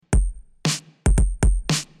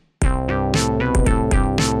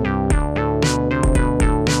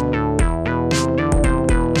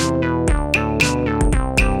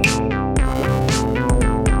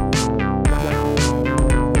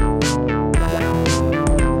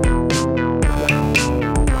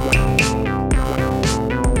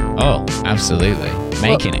absolutely.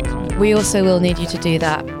 Making it clear. We also will need you to do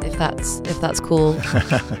that if that's cool.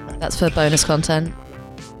 That's for bonus content.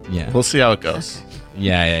 Yeah. We'll see how it goes.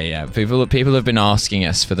 Yeah. People have been asking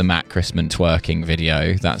us for the Matt Christman twerking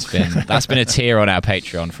video. That's been a tier on our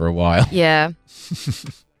Patreon for a while. Yeah.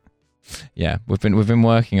 Yeah, we've been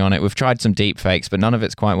working on it. We've tried some deep fakes, but none of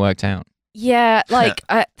it's quite worked out. Yeah, like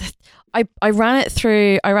I ran it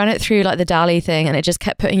through like the DALL-E thing, and it just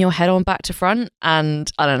kept putting your head on back to front,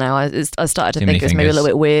 and I don't know. I started to think it was maybe a little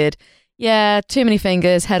bit weird. Yeah, too many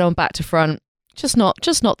fingers, head on back to front. Just not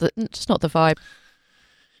the vibe.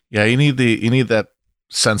 Yeah, you need that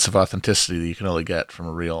sense of authenticity that you can only get from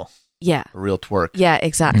a real twerk. Yeah,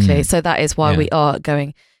 exactly. So that is why we are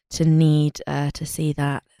going to need to see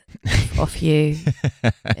that off you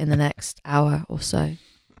in the next hour or so.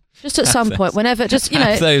 Just at some point, whenever, just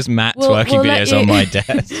those Matt twerking videos on my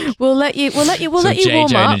desk. We'll let you warm J. up.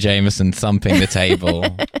 Jonah Jameson thumping the table.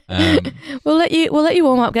 We'll let you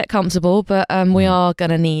warm up, get comfortable, but we are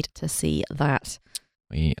gonna need to see that.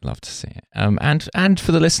 We love to see it. And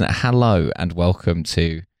for the listener, hello and welcome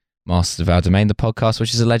to Masters of Our Domain, the podcast,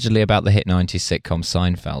 which is allegedly about the hit 90s sitcom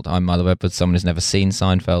Seinfeld. I'm Milo Edwards, someone who's never seen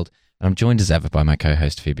Seinfeld, and I'm joined as ever by my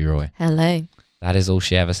co-host Phoebe Roy. Hello. That is all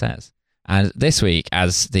she ever says. And this week,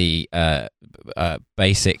 as the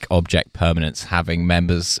basic object permanence having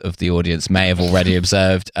members of the audience may have already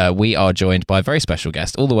observed, we are joined by a very special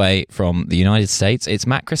guest all the way from the United States. It's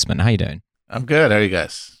Matt Christman. How you doing? I'm good. How are you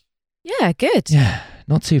guys? Yeah, good. Yeah,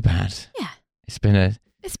 not too bad. Yeah. It's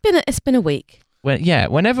been a week.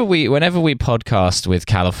 Whenever we podcast with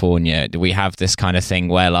California, we have this kind of thing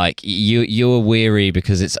where like you're weary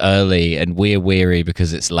because it's early and we're weary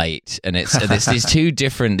because it's late, and it's these two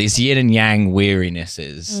different, these yin and yang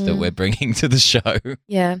wearinesses that we're bringing to the show.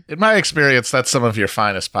 Yeah. In my experience, that's some of your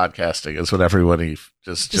finest podcasting is when everybody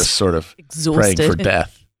just sort of exhausted. Praying for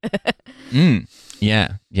death.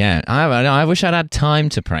 Yeah. I wish I'd had time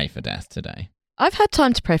to pray for death today. I've had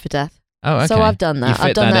time to pray for death. Oh, okay. So I've done that.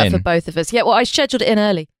 I've done that for both of us. Yeah, well, I scheduled it in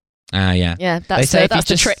early. Yeah. Yeah, that's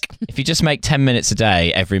the trick. If you just make 10 minutes a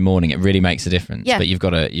day every morning, it really makes a difference. Yeah. But you've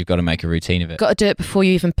got to make a routine of it. Got to do it before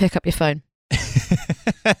you even pick up your phone.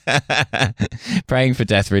 Praying for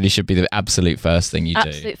death really should be the absolute first thing you do.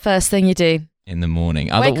 Absolute first thing you do. In the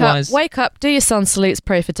morning. Wake up, do your sun salutes,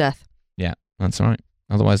 pray for death. Yeah, that's right.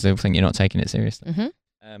 Otherwise they'll think you're not taking it seriously.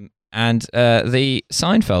 Mm-hmm. And the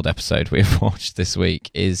Seinfeld episode we've watched this week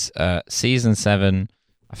is season 7.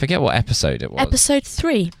 I forget what episode it was. Episode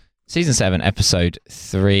 3. Season 7, episode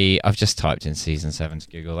 3. I've just typed in season 7 to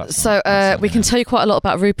Google. We can tell you quite a lot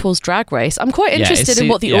about RuPaul's Drag Race. I'm quite interested in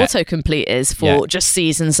what the autocomplete is for just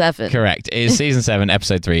season 7. Correct. It is season 7,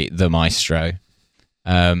 episode 3, The Maestro.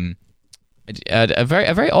 A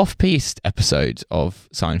very off-piste episode of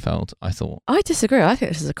Seinfeld, I thought. I disagree. I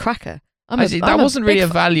think this is a cracker. That wasn't really a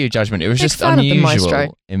value judgment. It was just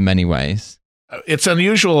unusual in many ways. It's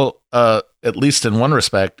unusual, at least in one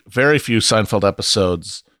respect. Very few Seinfeld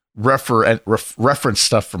episodes reference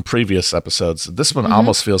stuff from previous episodes. This one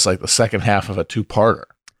almost feels like the second half of a two-parter.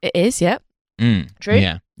 It is, yeah. True.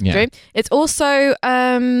 Yeah. True. It's also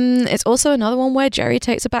another one where Jerry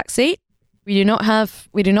takes a back seat. We do not have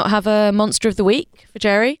a monster of the week for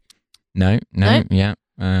Jerry. No. Yeah.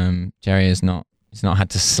 Jerry is not. He's not had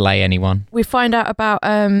to slay anyone. We find out about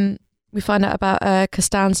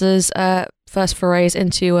Costanza's first forays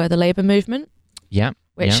into the labor movement. Yeah,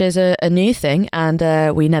 which is a new thing,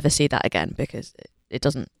 and we never see that again because it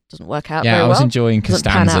doesn't work out. Yeah, very I was well. enjoying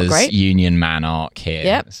Costanza's Union Man arc here.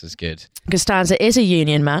 Yep. This is good. Costanza is a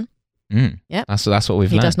Union Man. Yeah, that's what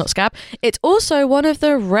we've learned. He does not scab. It's also one of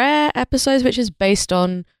the rare episodes which is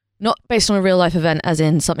not based on a real life event, as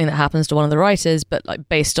in something that happens to one of the writers, but like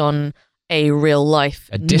based on a real life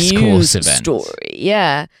discourse event story.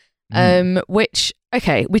 Yeah. Which,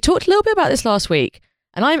 okay, we talked a little bit about this last week,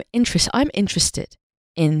 and I'm interested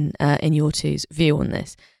in your two's view on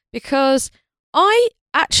this, because I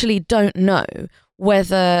actually don't know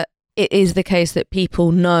whether it is the case that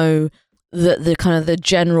people know that the kind of the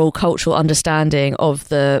general cultural understanding of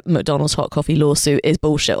the McDonald's hot coffee lawsuit is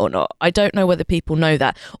bullshit or not. I don't know whether people know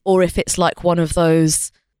that, or if it's like one of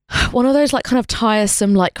those like kind of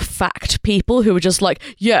tiresome like fact people who are just like,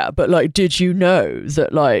 yeah, but like, did you know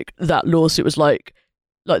that like that lawsuit was like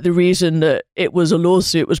the reason that it was a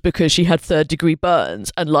lawsuit was because she had 3rd-degree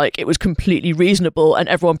burns, and like it was completely reasonable, and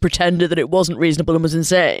everyone pretended that it wasn't reasonable and was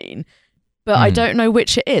insane. But I don't know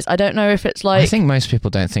which it is. I don't know if it's like... I think most people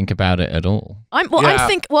don't think about it at all. I'm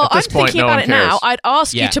thinking about it now. I'd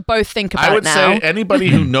ask you to both think about it now. I would say anybody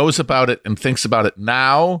who knows about it and thinks about it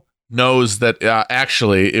now knows that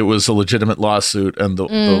actually it was a legitimate lawsuit and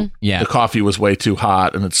the coffee was way too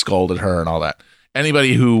hot and it scalded her and all that.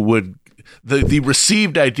 Anybody who would, the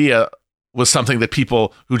received idea was something that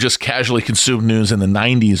people who just casually consumed news in the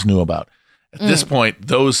 90s knew about. At this point,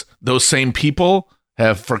 those same people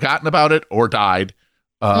have forgotten about it or died,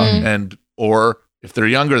 or if they're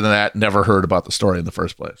younger than that, never heard about the story in the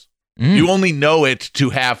first place. You only know it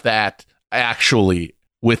to have that actually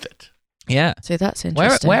with it. Yeah. So that's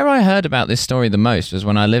interesting. Where I heard about this story the most was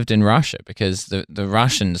when I lived in Russia, because the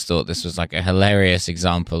Russians thought this was like a hilarious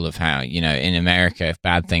example of how, you know, in America, if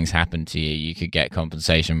bad things happened to you, you could get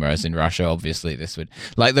compensation, whereas in Russia, obviously, this would...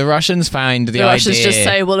 Like, the Russians found the Russians idea... just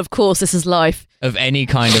say, well, of course, this is life. ...of any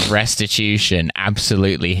kind of restitution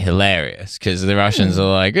absolutely hilarious, because the Russians are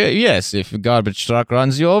like, yes, if a garbage truck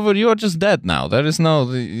runs you over, you're just dead now. There is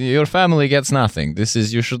your family gets nothing.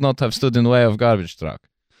 You should not have stood in the way of garbage truck.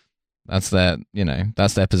 That's their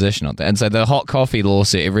position on it. And so the hot coffee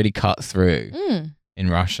lawsuit, it really cut through in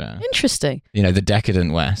Russia. Interesting. You know, the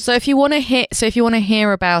decadent West. So if you want to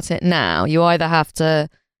hear about it now, you either have to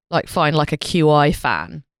like find like a QI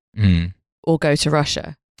fan or go to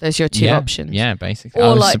Russia. Those are your two options. Yeah, basically. Or I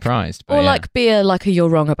was like, surprised. Or like be a you're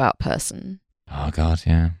wrong about person. Oh God,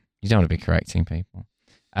 yeah. You don't want to be correcting people.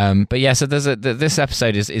 But yeah, so this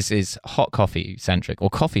episode is hot coffee centric or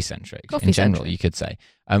coffee centric in general, you could say.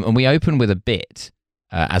 And we open with a bit,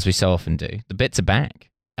 as we so often do. The bits are back.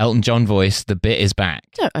 Elton John voice, the bit is back.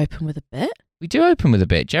 Don't open with a bit. We do open with a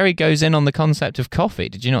bit. Jerry goes in on the concept of coffee.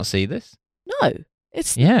 Did you not see this? No.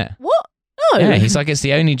 It's What? No. Yeah, he's like, it's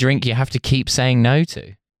the only drink you have to keep saying no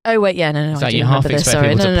to. Oh wait, yeah, no, It's I like do you remember half this. expect Sorry,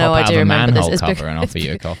 people to pop out of a manhole cover and offer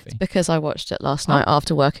you a coffee. It's because I watched it last night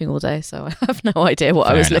after working all day, so I have no idea what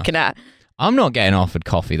I was looking at. I'm not getting offered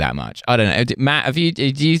coffee that much. I don't know. Matt, do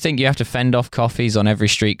you think you have to fend off coffees on every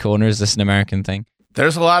street corner? Is this an American thing?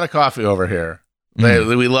 There's a lot of coffee over here.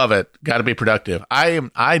 We love it. Got to be productive.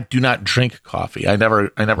 I do not drink coffee. I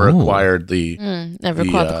never acquired the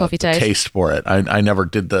coffee taste for it. I never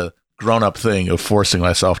did the grown up thing of forcing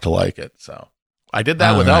myself to like it. So I did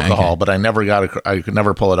that with alcohol, but I never I could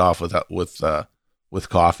never pull it off with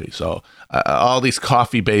coffee. So all these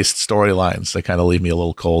coffee based storylines, they kind of leave me a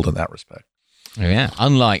little cold in that respect. Oh, yeah,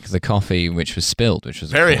 unlike the coffee which was spilled, which was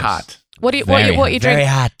very hot. What are you drinking? Very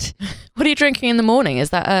hot. What are you drinking in the morning?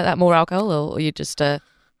 Is that more alcohol, or you just? I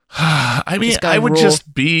mean, I would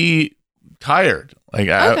just be tired. Like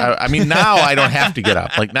I mean, now I don't have to get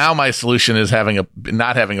up. Like now, my solution is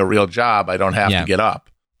not having a real job. I don't have to get up,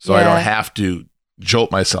 so I don't have to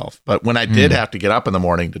jolt myself. But when I did have to get up in the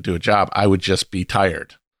morning to do a job, I would just be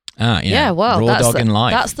tired. Yeah. Well, raw dog in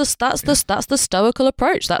life. That's the stoical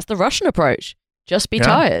approach. That's the Russian approach. Just be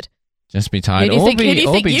tired. Just be tired. Who do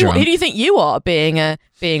you think you are being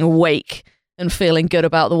awake and feeling good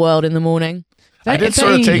about the world in the morning? I did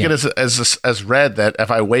sort of take it as read that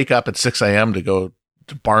if I wake up at 6 a.m. to go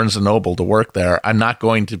to Barnes & Noble to work there, I'm not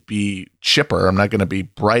going to be chipper. I'm not going to be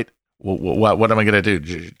bright. What am I going to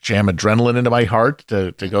do? Jam adrenaline into my heart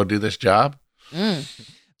to go do this job?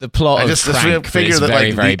 The plot of Crank figure is that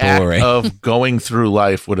very, very the boring. Act of going through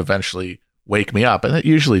life would eventually wake me up, and it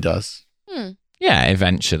usually does. Yeah,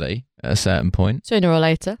 eventually at a certain point. Sooner or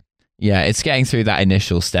later. Yeah, it's getting through that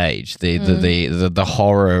initial stage, the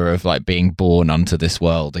horror of like being born onto this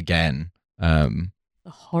world again. The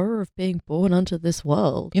horror of being born onto this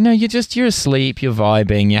world. You know, you're asleep, you're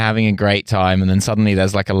vibing, you're having a great time, and then suddenly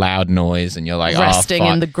there's like a loud noise, and you're like, resting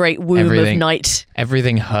in the great womb of night.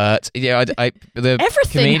 Everything hurts. Yeah,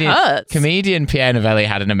 Everything hurts. Comedian Pierre Novelli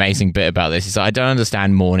had an amazing bit about this. He's like, I don't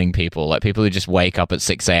understand morning people, like people who just wake up at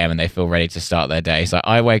 6 a.m. and they feel ready to start their day. So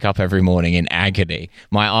I wake up every morning in agony.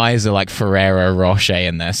 My eyes are like Ferrero Rocher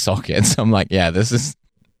in their sockets. I'm like, yeah, this is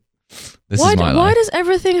my life. Why does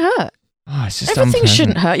everything hurt? Oh, it's just everything unpleasant.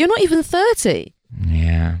 shouldn't hurt. You're not even 30.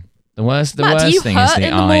 Yeah. The worst Matt, thing is the eyes. do you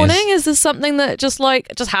hurt in the morning? Is this something that just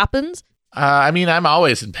happens? I mean, I'm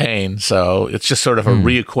always in pain, so it's just sort of a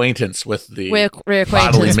reacquaintance with the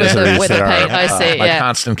bodily miseries with that the pain. are I see, my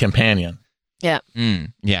constant companion. Yeah.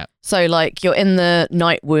 Yeah. So, like, you're in the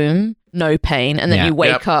night womb, no pain, and then you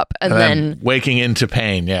wake up, and then waking into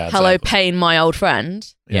pain. Yeah. Hello, pain, my old friend.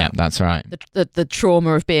 Yeah, that's right. The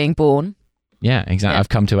trauma of being born. Yeah, exactly. Yeah. I've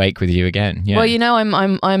come to ache with you again. Yeah. Well, you know,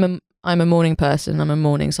 I'm a morning person. I'm a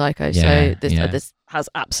morning psycho. Yeah, so this has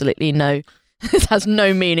absolutely no this has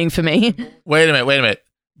no meaning for me. Wait a minute.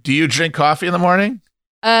 Do you drink coffee in the morning?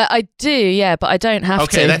 I do, yeah, but I don't have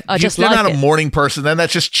to. You're not a morning person. Then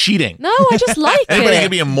that's just cheating. No, I just like Anybody it.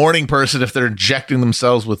 can be a morning person if they're injecting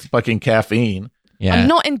themselves with fucking caffeine. Yeah. I'm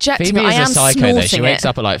not injecting Phoebe it. I am is a psycho snorting though. She wakes it.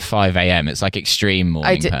 up at like 5 a.m. It's like extreme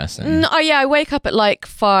morning person. No, I wake up at like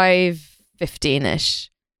 5:15ish,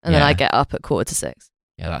 and then I get up at 5:45.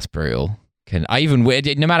 Yeah, that's brutal.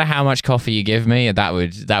 No matter how much coffee you give me, that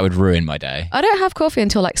would ruin my day. I don't have coffee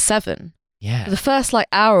until like 7. Yeah. For the first like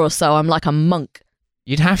hour or so, I'm like a monk.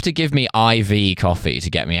 You'd have to give me IV coffee to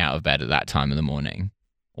get me out of bed at that time of the morning.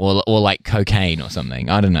 Or like cocaine or something.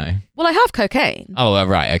 I don't know. Well, I have cocaine. Oh,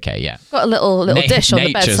 right. Okay, yeah. Got a little dish on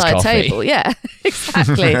the bedside coffee. table. Yeah,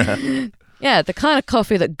 exactly. Yeah, the kind of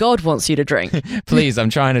coffee that God wants you to drink. Please, I'm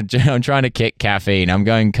trying to kick caffeine. I'm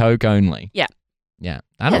going Coke only. Yeah. Yeah,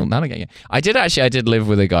 that'll get you. I did live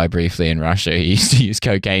with a guy briefly in Russia. He used to use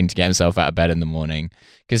cocaine to get himself out of bed in the morning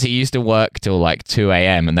because he used to work till like 2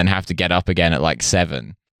 a.m. and then have to get up again at like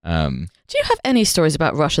 7. Do you have any stories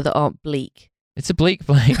about Russia that aren't bleak? It's a bleak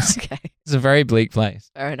place. Okay. It's a very bleak place.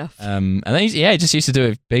 Fair enough. And then he just used to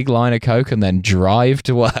do a big line of Coke and then drive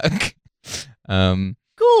to work.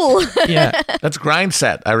 Cool. Yeah. That's grind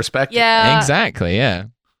set. I respect it. Yeah. Exactly, yeah.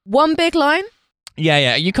 One big line?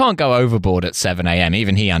 Yeah. You can't go overboard at 7 a.m.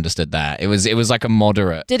 Even he understood that. It was like a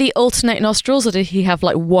moderate. Did he alternate nostrils or did he have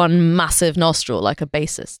like one massive nostril like a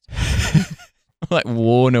bassist? Like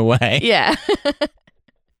worn away. Yeah.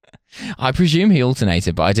 I presume he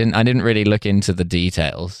alternated, but I didn't really look into the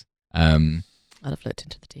details. I'd have looked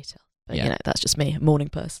into the details. But that's just me, a morning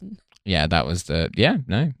person. Yeah, that was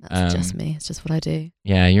That's just me. It's just what I do.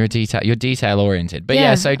 Yeah, you're detail oriented. But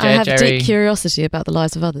so I have Jerry, deep curiosity about the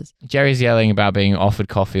lives of others. Jerry's yelling about being offered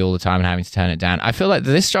coffee all the time and having to turn it down. I feel like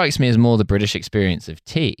this strikes me as more the British experience of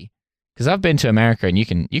tea. Because I've been to America and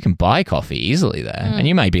you can buy coffee easily there, and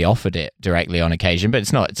you may be offered it directly on occasion, but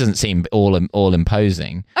it doesn't seem all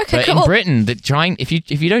imposing. Okay, but cool. in Britain, if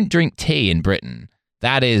you don't drink tea in Britain,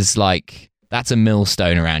 that's a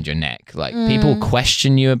millstone around your neck. Like people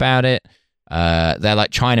question you about it. They're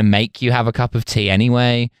like trying to make you have a cup of tea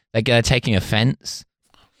anyway. They're taking offense.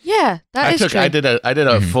 Yeah, that is true. I did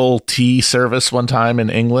a full tea service one time in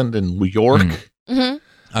England, in New York. Mm-hmm.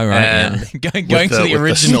 Oh, right. And going to the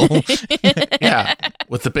original. Yeah,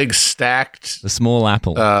 with the big stacked... The small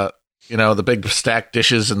apple. The big stacked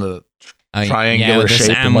dishes and the triangular with shape.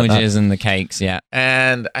 The sandwiches and the cakes, yeah.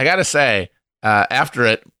 And I got to say, after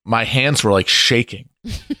it, my hands were like shaking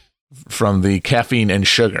from the caffeine and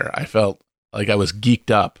sugar. I felt like I was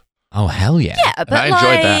geeked up. Oh, hell yeah. Yeah, but I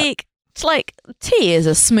enjoyed that. It's like tea is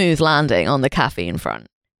a smooth landing on the caffeine front.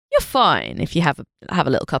 You're fine if you have a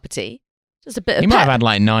little cup of tea. Just a bit of You might have had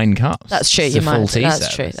like 9 cups. That's true. It's You a might. full tea That's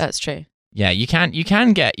service. true. That's true. Yeah, you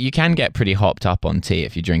can get pretty hopped up on tea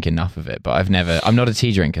if you drink enough of it, but I'm not a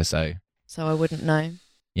tea drinker, so I wouldn't know.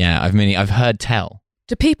 Yeah, I've heard tell.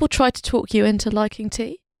 Do people try to talk you into liking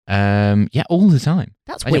tea? Yeah, all the time.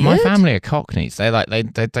 That's weird. My family are Cockneys.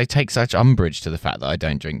 They take such umbrage to the fact that I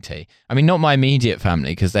don't drink tea. I mean, not my immediate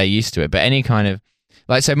family because they're used to it, but any kind of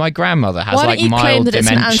so my grandmother has Why like don't you mild claim that it's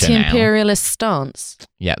an dementia anti-imperialist stance?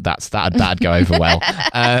 Yeah, that'd go over well.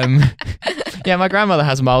 Yeah, my grandmother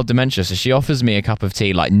has mild dementia, so she offers me a cup of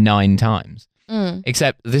tea like 9 times.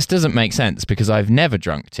 Except this doesn't make sense because I've never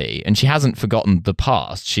drunk tea, and she hasn't forgotten the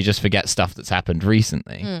past. She just forgets stuff that's happened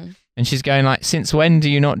recently. And she's going like, "Since when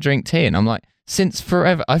do you not drink tea?" And I'm like, "Since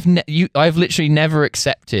forever. I've literally never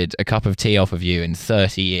accepted a cup of tea off of you in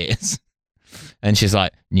 30 years." And she's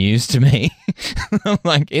like, "News to me." I'm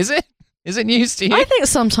like, "Is it? Is it news to you?" I think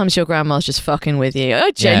sometimes your grandma's just fucking with you.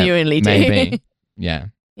 I genuinely do. Maybe. Yeah.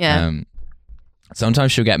 Yeah.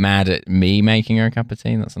 Sometimes she'll get mad at me making her a cup of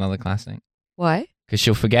tea. That's another classic. Why? Because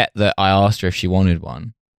she'll forget that I asked her if she wanted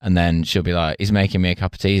one. And then she'll be like, "He's making me a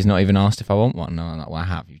cup of tea. He's not even asked if I want one." And I'm like, "Well, I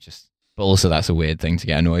have. You just..." But also that's a weird thing to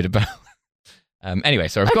get annoyed about. Anyway,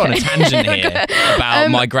 so I've got on a tangent here about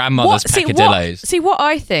my grandmother's peccadillos. What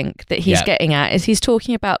I think that he's getting at is he's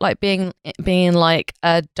talking about like being like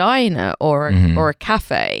a diner or a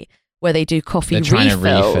cafe where they do coffee refills. They're trying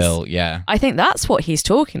to refill, yeah. I think that's what he's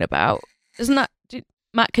talking about. Isn't that...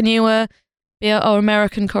 Matt, can you be our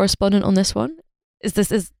American correspondent on this one? Is this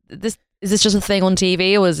just a thing on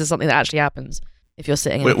TV, or is this something that actually happens if you're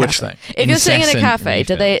sitting in a cafe? Which thing? If you're sitting in a cafe,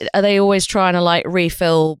 refills. are they always trying to like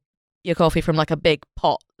refill your coffee from like a big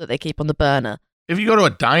pot that they keep on the burner? If you go to a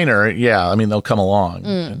diner, yeah, I mean, they'll come along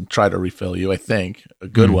and try to refill you, I think. A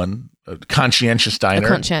good one. A conscientious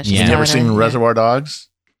diner. You've never seen Reservoir Dogs?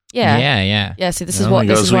 Yeah. Yeah. See, this is what I'm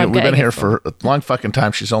We've been getting here for a long fucking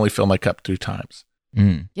time. She's only filled my cup 2 times.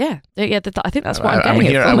 Yeah. I think that's what I'm getting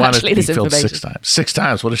here. from I want it actually to be this filled information. 6 times. 6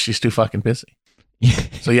 times. What if she's too fucking busy?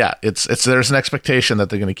 So yeah, it's there's an expectation that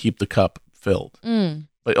they're going to keep the cup filled.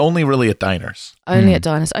 but only really at diners. Only at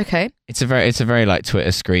diners. Okay. It's a very like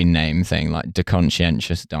Twitter screen name thing, like De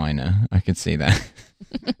Conscientious Diner. I could see that.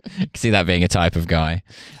 I could see that being a type of guy.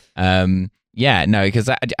 Yeah, no, because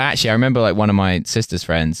actually I remember like one of my sister's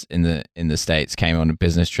friends in the States came on a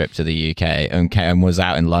business trip to the UK and was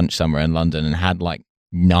out in lunch somewhere in London and had like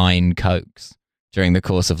 9 Cokes during the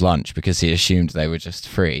course of lunch because he assumed they were just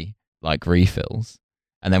free, like refills,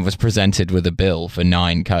 and then was presented with a bill for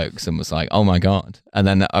 9 Cokes and was like, oh my God. And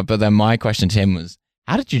then, but then my question to him was,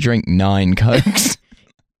 how did you drink 9 Cokes?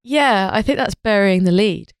 Yeah, I think that's burying the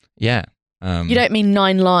lead. Yeah. You don't mean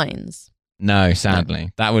 9 lines. No,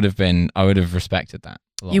 sadly. That would have been, I would have respected that.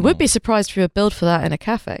 You would be surprised if you were billed for that in a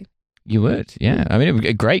cafe. You would, yeah. I mean, it would be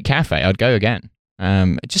a great cafe. I'd go again.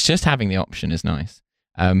 Just having the option is nice.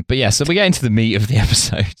 But yeah, so we get into the meat of the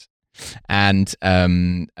episode. And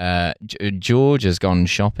George has gone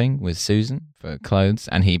shopping with Susan for clothes,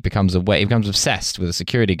 and he becomes obsessed with a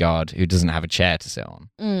security guard who doesn't have a chair to sit on.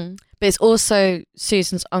 But it's also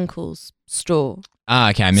Susan's uncle's store.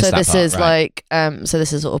 Okay, I missed that part. So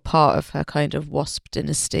this is sort of part of her kind of Wasp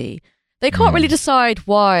dynasty. They can't really decide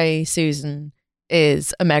why Susan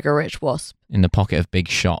is a mega rich wasp. In the pocket of Big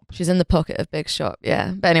Shop. She's in the pocket of Big Shop,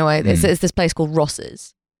 yeah. But anyway, it's this place called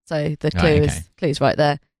Ross's. So the clue's right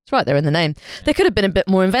there. It's right there in the name. They could have been a bit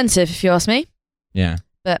more inventive, if you ask me. Yeah.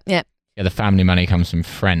 But yeah. Yeah, the family money comes from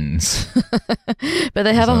friends. But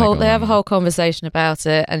they have a whole conversation about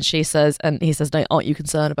it, and he says, "No, aren't you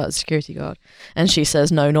concerned about the security guard?" And she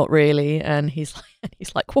says, "No, not really." And he's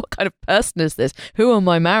like, "What kind of person is this? Who am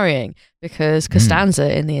I marrying?" Because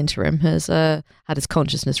Costanza, in the interim, has had his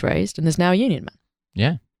consciousness raised and is now a union man.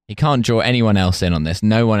 Yeah. He can't draw anyone else in on this.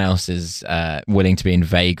 No one else is willing to be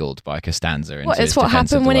inveigled by Costanza into his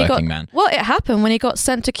defense of the working man. Well, it happened when he got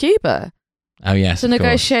sent to Cuba. Oh, yes, to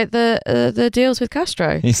negotiate the deals with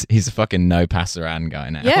Castro. He's a fucking no pasaran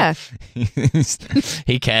guy now. Yeah.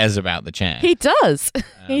 He cares about the chair. He does.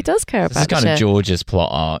 He does care about the chair. This is kind of George's plot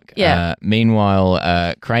arc. Yeah.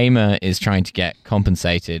 Meanwhile, Kramer is trying to get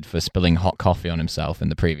compensated for spilling hot coffee on himself in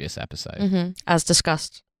the previous episode. As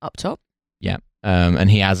discussed up top. Yeah.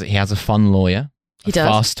 And he has a fun lawyer. He does.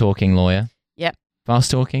 Fast-talking lawyer. Yep.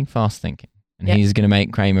 Fast-talking, fast-thinking. And he's going to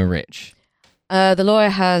make Kramer rich. The lawyer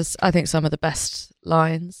has, I think, some of the best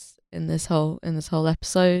lines in this whole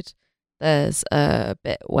episode. There's a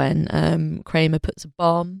bit when Kramer puts a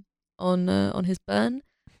balm on his burn,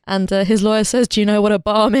 and his lawyer says, "Do you know what a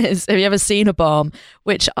balm is? Have you ever seen a balm?"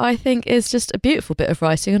 Which I think is just a beautiful bit of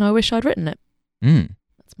writing, and I wish I'd written it.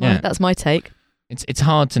 That's my take. It's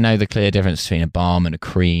hard to know the clear difference between a balm and a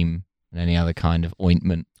cream and any other kind of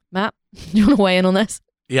ointment. Matt, you want to weigh in on this?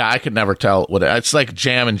 Yeah, I could never tell it's like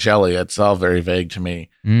jam and jelly. It's all very vague to me.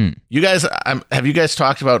 You guys, have you guys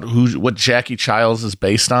talked about what Jackie Childs is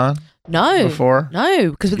based on? No, before?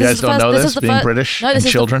 No, because you guys don't know this. Being British and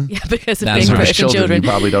children. Yeah, because of being British and children, you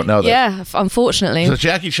probably don't know that. Yeah, unfortunately. So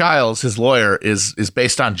Jackie Childs, his lawyer, is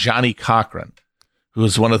based on Johnny Cochran, who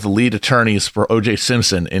is one of the lead attorneys for O.J.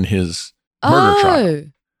 Simpson in his murder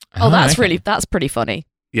trial. That's pretty funny.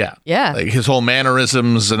 Yeah. Like his whole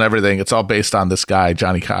mannerisms and everything, it's all based on this guy,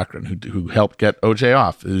 Johnny Cochran, who helped get OJ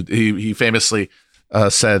off. He famously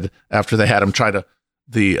said after they had him try on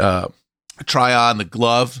the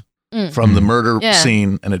glove from the murder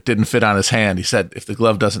scene and it didn't fit on his hand, he said, if the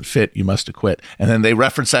glove doesn't fit, you must acquit. And then they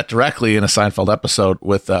reference that directly in a Seinfeld episode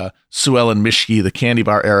with Sue Ellen Mischke, the candy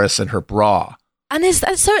bar heiress, and her bra. And is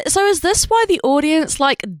this why the audience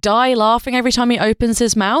die laughing every time he opens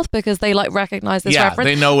his mouth, because they recognize this reference?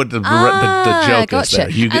 Yeah, they know what the joke is there.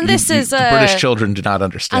 The British children do not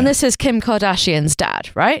understand. And this is Kim Kardashian's dad,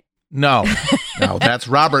 right? No, that's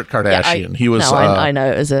Robert Kardashian. He was. I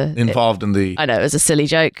know it was involved in the. I know it was a silly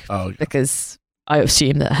joke. Oh, because I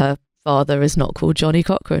assume that her father is not called Johnny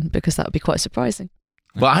Cochran, because that would be quite surprising.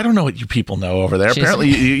 Well, I don't know what you people know over there. Apparently,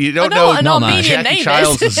 you don't know Jackie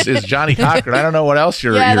Childs is Johnny Cochran. I don't know what else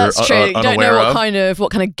you're that's true. Unaware don't know of.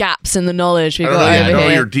 what kind of gaps in the knowledge we've got over here. I know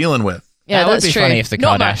what you're dealing with. Yeah, that that's would be true. funny if the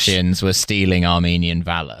Kardashians were stealing Armenian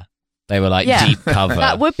valor. They were deep cover.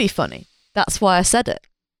 That would be funny. That's why I said it.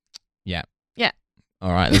 Yeah. Yeah.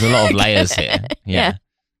 All right. There's a lot of layers here. Yeah.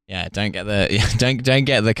 Yeah. Don't get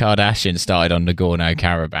the Kardashians started on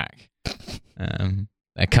Nagorno-Karabakh.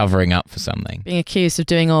 They're covering up for something. Being accused of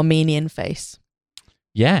doing Armenian face.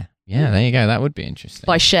 Yeah. There you go. That would be interesting.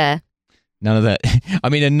 By Cher. None of the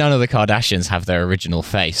Kardashians have their original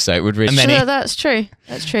face, so it would really. That's true.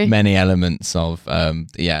 Many elements of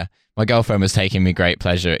My girlfriend was taking great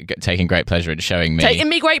pleasure in showing me. Taking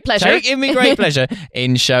me great pleasure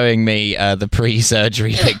in showing me the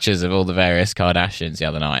pre-surgery pictures of all the various Kardashians the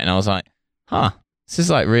other night, and I was like, "Huh, this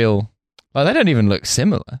is real Like, they don't even look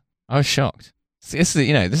similar. I was shocked. This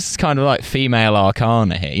is kind of like female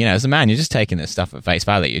Arcana here. You know, as a man, you're just taking this stuff at face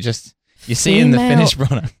value. You're seeing the finished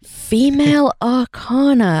product. Female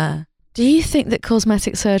Arcana. Do you think that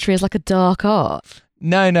cosmetic surgery is like a dark art?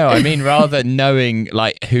 No. I mean, rather knowing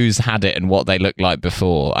like who's had it and what they look like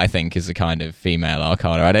before, I think is a kind of female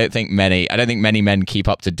Arcana. I don't think many men keep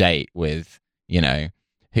up to date with, you know,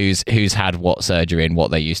 who's had what surgery and what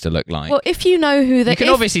they used to look like. Well, if you know who they... You can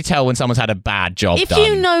obviously tell when someone's had a bad job done. If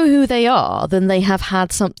you know who they are, then they have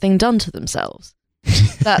had something done to themselves.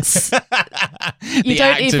 That's... The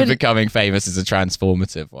act of becoming famous is a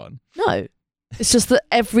transformative one. No. It's just that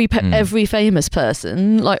every famous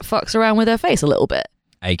person, like, fucks around with their face a little bit.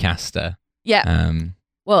 Acaster. Yeah.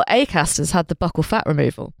 Well, Acaster's had the buccal fat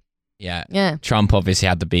removal. Yeah. Trump obviously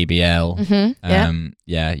had the BBL. Mm-hmm.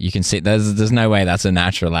 Yeah. You can see there's no way that's a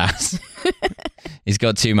natural ass. He's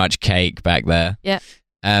got too much cake back there. Yeah.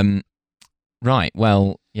 Right.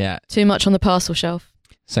 Well, yeah. Too much on the parcel shelf.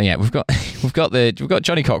 So yeah, we've got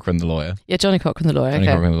Johnny Cochran the lawyer. Yeah, Johnny Cochran the lawyer.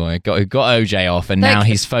 Cochran the lawyer got OJ off, and now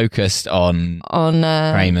he's focused on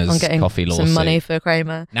Kramer's on getting coffee lawsuit. Some money for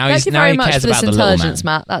Kramer. Thank you very much cares for this about the intelligence,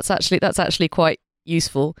 Matt. That's actually quite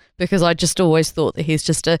useful, because I just always thought that he's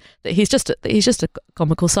just a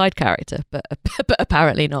comical side character, but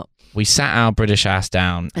apparently not. We sat our British ass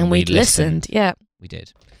down and we listened. Yeah, we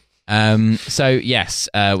did. So yes,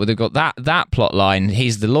 we've got that plot line.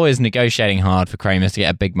 The lawyer's negotiating hard for Kramer to get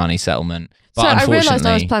a big money settlement. But so I unfortunately, realised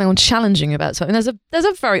I was planning on challenging about something. There's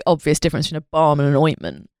a very obvious difference between a balm and an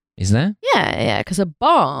ointment. Is there? Yeah, because a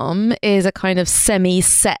balm is a kind of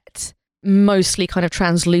semi-set, mostly kind of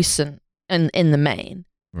translucent in the main.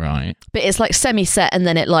 Right. But it's like semi-set and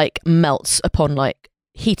then it like melts upon like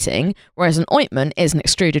heating, whereas an ointment is an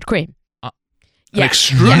extruded cream. An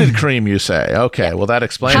extruded cream, you say? Okay, well that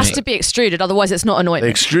explains it. Has to be extruded, otherwise it's not an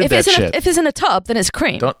ointment. They extrude that shit. If it's in a tub, then it's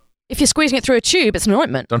cream. If you're squeezing it through a tube, it's an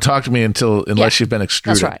ointment. Don't talk to me unless you've been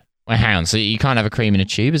extruded. That's right. Well, hang on. So you can't have a cream in a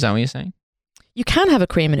tube? Is that what you're saying? You can have a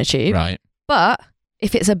cream in a tube. Right. But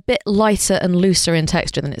if it's a bit lighter and looser in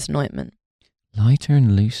texture, then it's an ointment. Lighter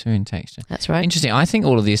and looser in texture. That's right. Interesting. I think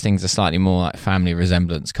all of these things are slightly more like family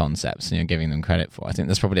resemblance concepts than you're giving them credit for. I think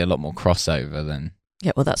there's probably a lot more crossover than...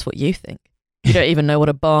 Yeah, well, that's what you think. You don't even know what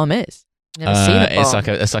a balm is. Never seen a balm.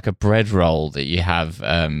 It's like a bread roll that you have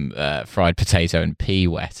fried potato and pea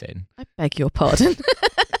wet in. I beg your pardon. Do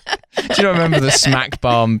you not remember the Smack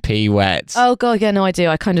Balm pea wet? Oh god, yeah, no, I do.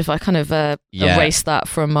 I kind of erased that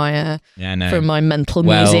from my from my mental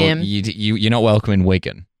museum. You're not welcome in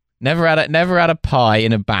Wigan. Never had a pie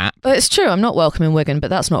in a bat. Well, it's true. I'm not welcome in Wigan,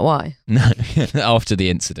 but that's not why. No, after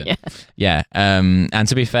the incident. Yeah. And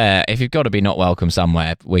to be fair, if you've got to be not welcome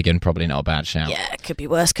somewhere, Wigan probably not a bad shout. Yeah, it could be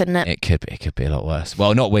worse, couldn't it? It could be a lot worse.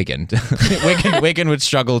 Well, not Wigan. Wigan would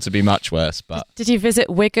struggle to be much worse. But did you visit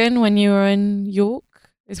Wigan when you were in York?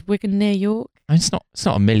 Is Wigan near York? I mean, it's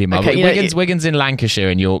not a million miles. Okay, Wigan's in Lancashire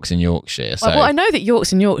and York's in Yorkshire. So. Well, I know that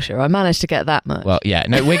York's in Yorkshire. I managed to get that much. Well, yeah.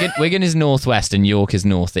 No, Wigan is northwest and York is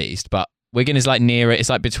northeast. But Wigan is like near it. It's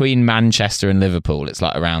like between Manchester and Liverpool. It's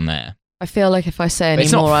like around there. I feel like if I say any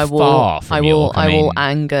more, I will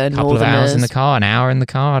anger Northerners. A couple of hours in the car, an hour in the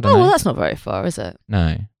car. I don't know. Well, that's not very far, is it?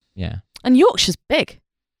 No. Yeah. And Yorkshire's big.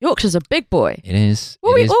 Yorkshire's a big boy. It is.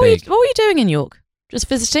 What were you doing in York? Just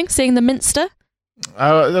visiting, seeing the Minster?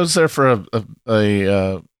 I was there for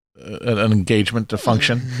an engagement, a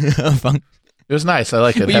function. It was nice. I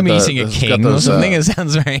like it. Were you meeting a king or something? It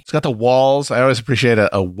sounds very... It's got the walls. I always appreciate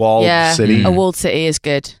a walled city. A walled city is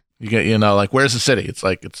good. You get, like, where's the city? It's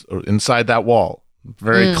like it's inside that wall.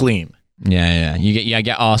 Very clean. Yeah. You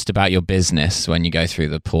get asked about your business when you go through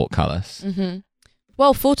the portcullis. Mm-hmm.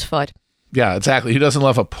 Well fortified. Yeah, exactly. Who doesn't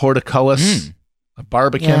love a portcullis? A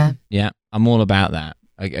barbican? Yeah, I'm all about that.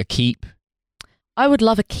 A keep. I would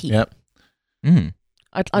love a keep. Yep.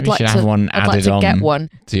 I'd like to have one added on get one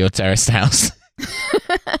to your terraced house.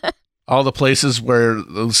 All the places where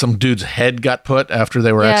some dude's head got put after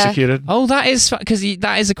they were executed. Oh, that is because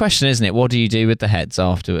that is a question, isn't it? What do you do with the heads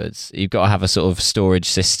afterwards? You've got to have a sort of storage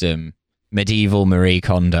system. Medieval Marie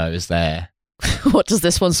Kondo is there. What does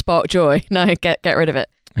this one spark joy? No, get rid of it.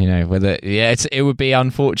 It would be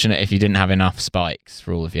unfortunate if you didn't have enough spikes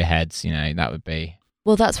for all of your heads. That would be.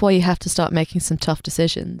 Well, that's why you have to start making some tough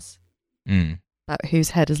decisions about whose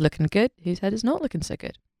head is looking good, whose head is not looking so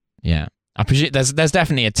good. Yeah, I presume there's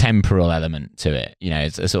definitely a temporal element to it.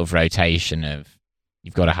 It's a sort of rotation of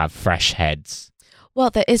you've got to have fresh heads. Well,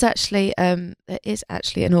 there is actually an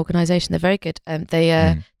organisation. They're very good. They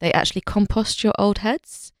actually compost your old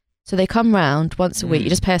heads. So they come round once a week. You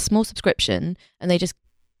just pay a small subscription, and they just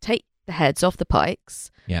take the heads off the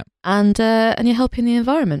pikes. Yeah. And you're helping the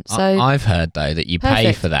environment. So I've heard though that you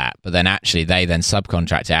pay for that, but then actually they then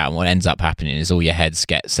subcontract it out, and what ends up happening is all your heads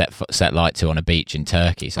get set light to on a beach in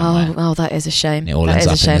Turkey somewhere. Oh, that is a shame. It all ends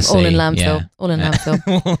up in the sea. All in landfill. All in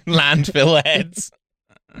landfill. Landfill heads.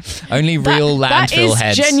 Only real landfill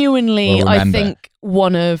heads. That is genuinely, I think,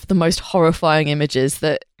 one of the most horrifying images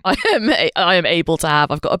that I am able to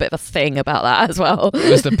have. I've got a bit of a thing about that as well. It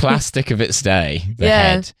was the plastic of its day. The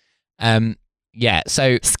head.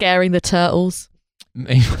 So scaring the turtles.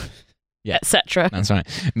 Etc. That's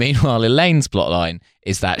right. Meanwhile, Elaine's plotline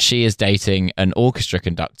is that she is dating an orchestra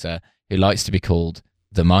conductor who likes to be called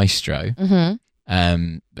the Maestro,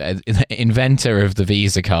 inventor of the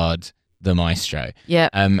Visa card, the Maestro. Yeah.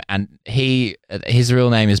 And his real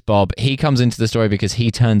name is Bob. He comes into the story because he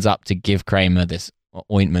turns up to give Kramer this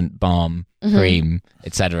ointment, balm, cream,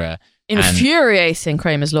 etc. Infuriating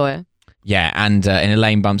Kramer's lawyer. Yeah, and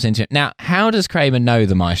Elaine bumps into him. Now, how does Kramer know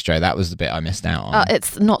the Maestro? That was the bit I missed out on.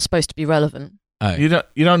 It's not supposed to be relevant. Oh. You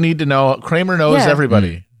don't need to know. Kramer knows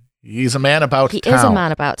everybody. He's a man about town. He is a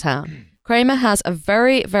man about town. Kramer has a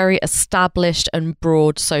very, very established and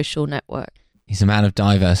broad social network. He's a man of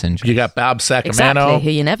diverse interests. You got Bob Sacamano. Exactly,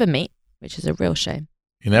 who you never meet, which is a real shame.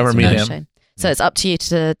 You never meet him. Shame. So it's up to you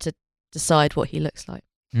to decide what he looks like.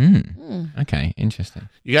 Okay, interesting.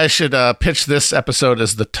 You guys should pitch this episode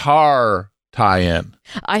as the Tar tie-in.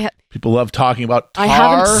 People love talking about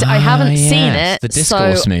Tar. I haven't seen it. The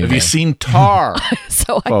discourse movie. Have you seen Tar?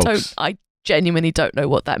 So I genuinely don't know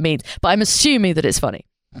what that means, but I'm assuming that it's funny.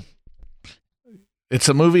 It's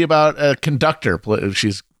a movie about a conductor.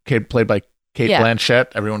 She's played by Kate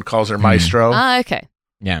Blanchett. Everyone calls her Maestro. Okay.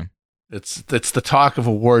 Yeah. It's the talk of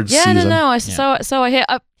awards season. No. So I hear.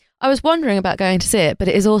 I was wondering about going to see it, but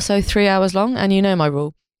it is also 3 hours long, and you know my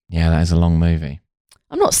rule. Yeah, that is a long movie.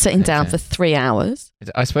 I'm not sitting down for 3 hours.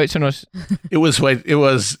 I spoke to an...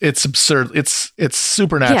 It's absurd. It's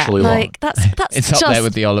supernaturally long. That's it's just, up there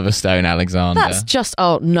with the Oliver Stone Alexander. That's just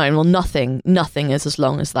nothing is as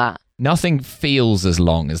long as that. Nothing feels as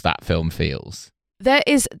long as that film feels.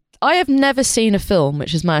 I have never seen a film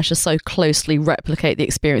which has managed to so closely replicate the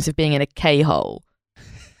experience of being in a K-hole.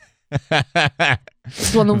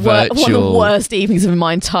 It's one of the worst evenings of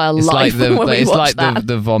my entire life. It's like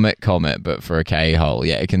the vomit comet, but for a K-hole.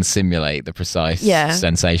 Yeah, it can simulate the precise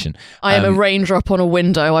sensation. I am a raindrop on a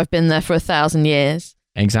window. I've been there for 1,000 years.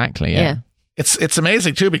 Exactly. Yeah. It's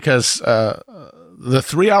amazing too because the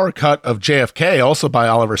 3-hour cut of JFK, also by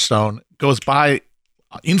Oliver Stone, goes by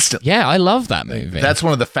instantly. Yeah, I love that movie. That's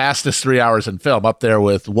one of the fastest 3 hours in film, up there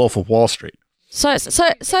with Wolf of Wall Street. So it's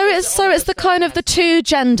the kind of the two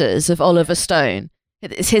genders of Oliver Stone.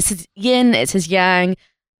 It's his yin, it's his yang.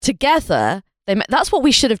 Together, that's what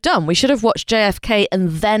we should have done. We should have watched JFK and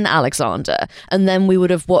then Alexander, and then we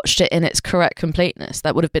would have watched it in its correct completeness.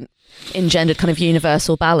 That would have been engendered kind of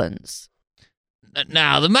universal balance.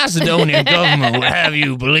 Now, the Macedonian government would have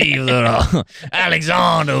you believe that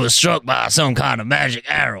Alexander was struck by some kind of magic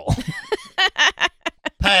arrow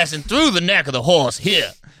passing through the neck of the horse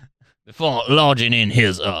here before lodging in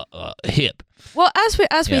his hip. Well,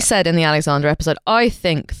 as we said in the Alexander episode, I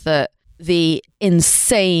think that the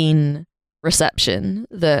insane reception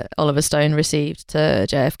that Oliver Stone received to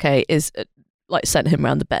JFK is sent him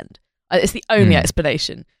round the bend. It's the only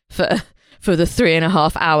explanation for the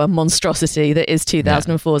 3.5 hour monstrosity that is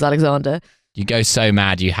 2004's Alexander. You go so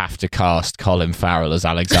mad you have to cast Colin Farrell as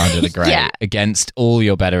Alexander the Great against all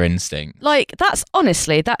your better instinct.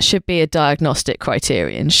 That should be a diagnostic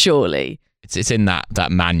criterion, surely. It's in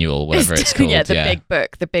that manual, whatever it's called. The big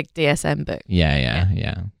book, the big DSM book. Yeah.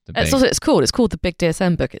 It's called the big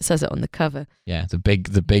DSM book. It says it on the cover. Yeah, the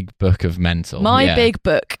big book of mental. Big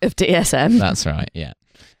book of DSM. That's right. Yeah.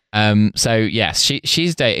 So yes,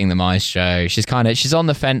 she's dating the Maestro. She's on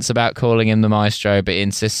the fence about calling him the Maestro, but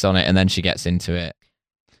insists on it, and then she gets into it.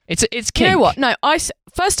 It's kink. You know what? No,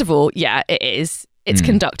 first of all, it is. It's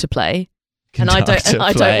conductor play. I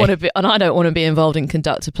don't want to be involved in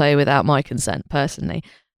conductor play without my consent, personally.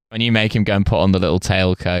 When you make him go and put on the little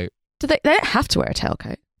tailcoat. They don't have to wear a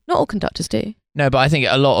tailcoat. Not all conductors do. No, but I think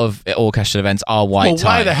a lot of orchestral events are white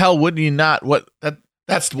tie. Why the hell wouldn't you not?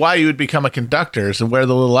 That's why you would become a conductor, is and wear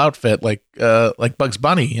the little outfit like Bugs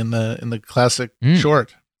Bunny in the classic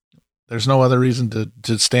short. There's no other reason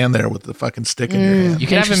to stand there with the fucking stick in your hand. You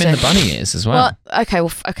can have him in the bunny ears as well.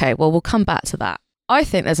 Well, we'll come back to that. I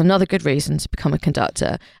think there's another good reason to become a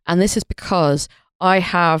conductor, and this is because I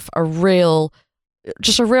have a real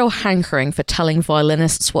hankering for telling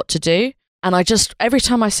violinists what to do. And every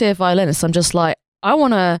time I see a violinist, I'm just like, I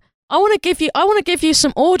want to give you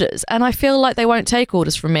some orders, and I feel like they won't take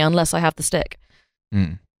orders from me unless I have the stick.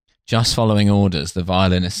 just following orders, the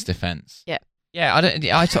violinist's defense. Yeah. Yeah,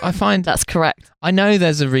 I find that's correct. I know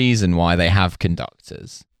there's a reason why they have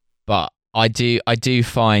conductors, but I do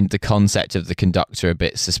find the concept of the conductor a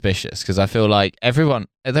bit suspicious because I feel like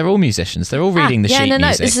they're all musicians. They're all reading the sheet music. No.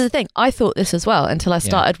 This is the thing. I thought this as well until I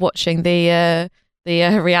started watching the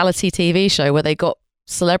reality TV show where they got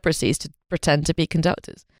celebrities to pretend to be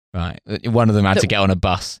conductors. Right. One of them had to get on a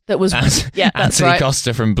bus. That was that's Anthony right.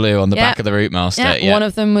 Costa from Blue on the back of the Routemaster. Yeah. One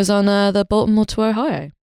of them was on the Baltimore to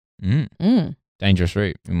Ohio. Dangerous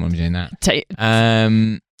route. You wouldn't be doing that.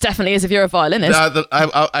 Definitely is if you're a violinist.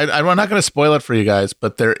 I'm not going to spoil it for you guys,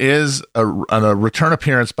 but there is a return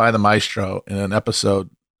appearance by the maestro in an episode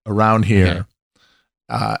around here,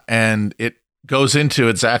 and it goes into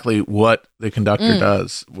exactly what the conductor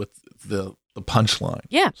does with the punchline.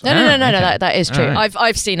 Yeah, so, no, that is true. Right.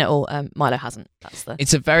 I've seen it all. Milo hasn't.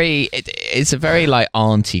 It's a very like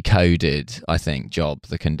auntie coded, I think, job.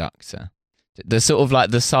 The conductor, the sort of like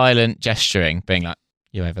the silent gesturing, being like,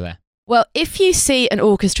 "You over there." Well, if you see an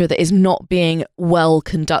orchestra that is not being well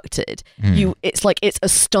conducted, it's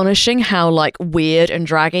astonishing how like weird and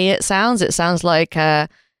draggy it sounds. It sounds like a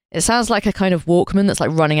kind of Walkman that's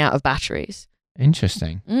like running out of batteries.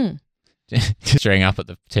 Interesting. Stirring up at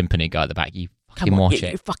the timpani guy at the back. You fucking watch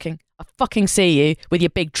it. I fucking see you with your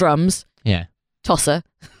big drums. Yeah. Tosser.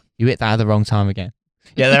 You hit that at the wrong time again.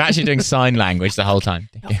 Yeah, they're actually doing sign language the whole time.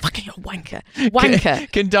 You're fucking a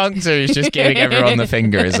wanker. Conductor is just giving everyone the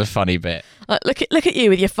finger is a funny bit. Look at you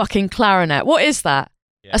with your fucking clarinet. What is that?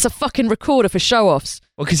 Yeah. That's a fucking recorder for show-offs.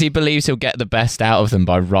 Well, because he believes he'll get the best out of them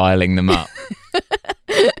by riling them up.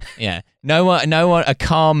 Yeah. No one. A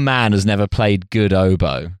calm man has never played good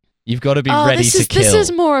oboe. You've got to be ready to kill. This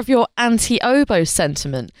is more of your anti-oboe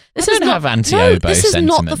sentiment. I don't have anti-oboe sentiment. This is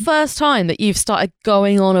not the first time that you've started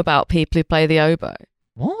going on about people who play the oboe.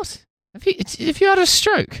 What? Have you had a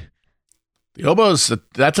stroke? The oboes,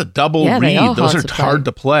 that's a double reed. Those are hard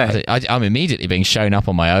to play. I'm immediately being shown up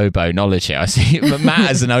on my oboe knowledge here. I see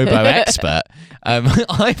Matt as an oboe expert.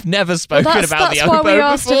 I've never spoken about the oboe before. That's why we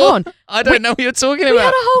asked him on. I don't know what you're talking about. We had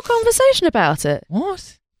a whole conversation about it.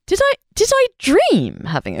 What? Did I dream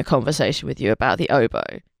having a conversation with you about the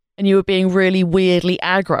oboe? And you were being really weirdly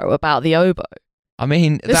aggro about the oboe? I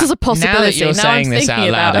mean, this is a possibility. Now that you're saying this out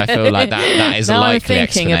loud, I feel like that is a likely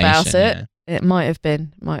explanation. Now I'm thinking about it. It might have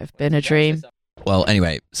been a dream. Well,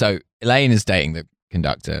 anyway, so Elaine is dating the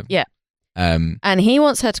conductor. Yeah. And he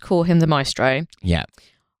wants her to call him the maestro. Yeah.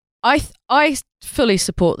 I fully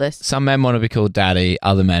support this. Some men want to be called daddy.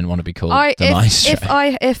 Other men want to be called the maestro.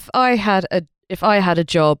 If I had a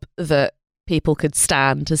job that people could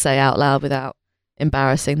stand to say out loud without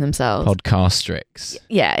embarrassing themselves. Podcastrix.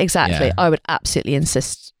 Yeah, exactly. Yeah. I would absolutely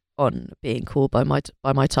insist on being called by my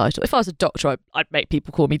title. If I was a doctor, I'd make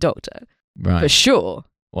people call me doctor. Right. For sure.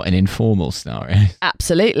 What, an informal scenario?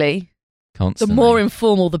 Absolutely. Constantly. The more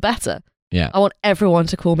informal, the better. Yeah. I want everyone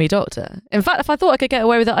to call me doctor. In fact, if I thought I could get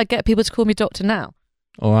away with it, I'd get people to call me doctor now.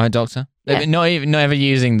 All right, doctor. Yeah. Not ever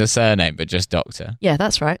using the surname, but just doctor. Yeah,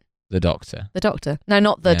 that's right. The doctor. The doctor. No,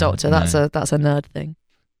 not the doctor. That's a nerd thing.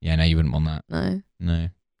 Yeah, no, you wouldn't want that. No.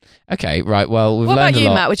 Okay, right. Well, we've learned a lot. What about you,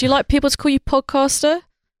 Matt? Would you like people to call you podcaster?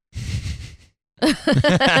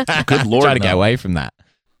 Good Lord, try to get away from that.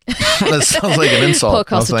 That sounds like an insult.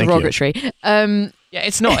 Podcaster derogatory. Yeah,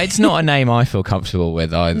 it's not a name I feel comfortable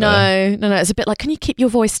with either. No. It's a bit like, can you keep your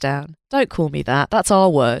voice down? Don't call me that. That's our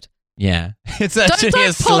word. Yeah, it's actually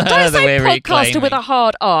a slur that we're reclaiming. Don't say podcaster with a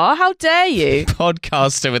hard R. How dare you?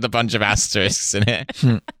 Podcaster with a bunch of asterisks in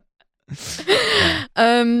it.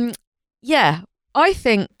 Yeah, I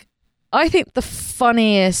think the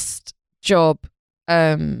funniest job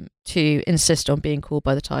to insist on being called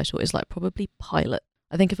by the title is like probably pilot.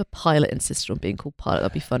 I think if a pilot insisted on being called pilot,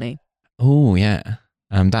 that'd be funny. Oh yeah,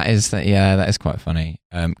 that is quite funny.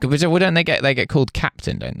 Don't they get called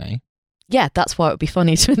captain? Don't they? Yeah, that's why it would be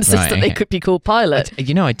funny to insist that they could be called pilot.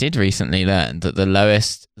 I did recently learn that the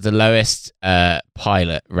lowest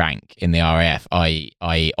pilot rank in the RAF,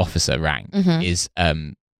 i.e. officer rank, is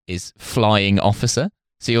flying officer.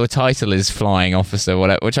 So your title is flying officer,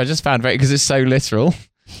 whatever, which I just found because it's so literal.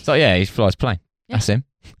 So yeah, he flies plane. Yeah. That's him.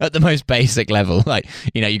 At the most basic level, like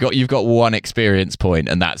you've got one experience point,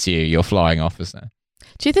 and that's you. You're flying officer.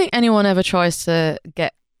 Do you think anyone ever tries to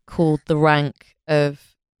get called the rank of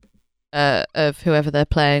whoever they're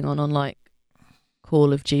playing on like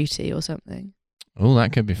Call of Duty or something? Oh,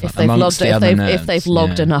 that could be fun. If they've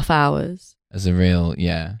logged enough hours as a real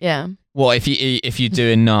yeah. Well, if you do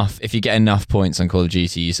enough, if you get enough points on Call of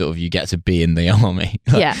Duty, you get to be in the army.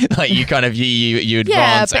 Like you kind of you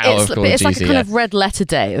advance out of Call of Duty. It's like a kind of red letter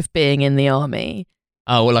day of being in the army.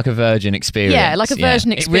 Oh, well, like a virgin experience. Yeah, like a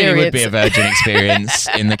virgin experience. It really would be a virgin experience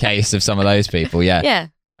in the case of some of those people, yeah. Yeah,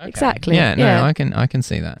 okay. Exactly. Yeah, no, I can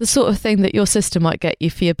see that. The sort of thing that your sister might get you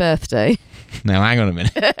for your birthday. Now, hang on a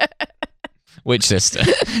minute. Which sister?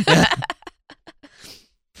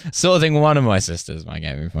 Sort of thing one of my sisters might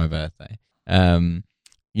get me for my birthday. So...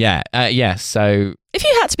 If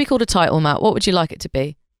you had to be called a title, Matt, what would you like it to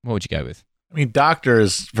be? What would you go with? I mean, Doctor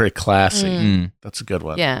is very classy. That's a good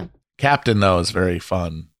one. Yeah. Captain, though, is very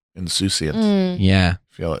fun, insouciant. Yeah.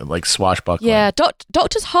 Feel like swashbuckling. Yeah,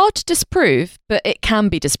 Doctor's hard to disprove, but it can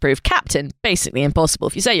be disproved. Captain, basically impossible.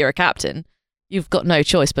 If you say you're a captain, you've got no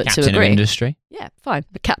choice but captain to agree. Of industry. Yeah, fine.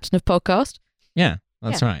 The captain of podcast. Yeah,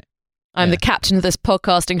 that's right. I'm the captain of this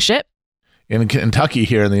podcasting ship. In Kentucky,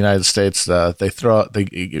 here in the United States, it's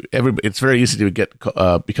very easy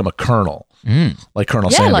to become a colonel, like Colonel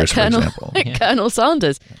Sanders, for example. Colonel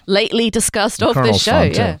Sanders, lately discussed off this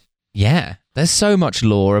show. Yeah. There's so much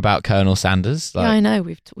lore about Colonel Sanders. Like, I know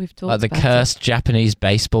we've talked like the about cursed Japanese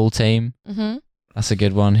baseball team. Mm-hmm. That's a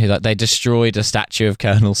good one. Who they destroyed a statue of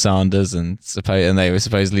Colonel Sanders and they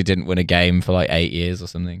supposedly didn't win a game for like 8 years or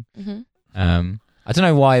something. Mm-hmm. I don't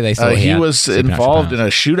know why they thought he was involved in a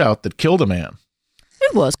shootout that killed a man.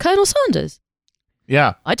 Who was? Colonel Sanders?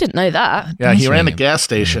 Yeah. I didn't know that. Yeah, he ran a gas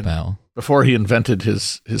station before he invented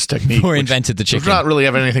his technique. Before he invented the chicken. It does not really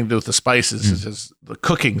have anything to do with the spices. It's the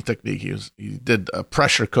cooking technique. He did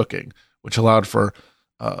pressure cooking, which allowed for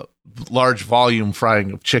large volume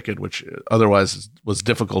frying of chicken, which otherwise was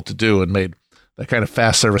difficult to do and made that kind of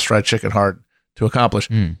fast service fried chicken hard to accomplish.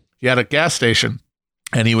 He had a gas station.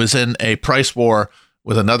 And he was in a price war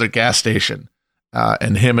with another gas station,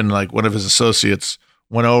 and him and like one of his associates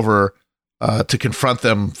went over to confront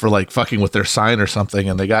them for like fucking with their sign or something,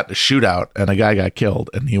 and they got in a shootout, and a guy got killed,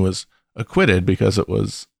 and he was acquitted because it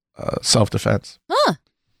was self-defense. Huh.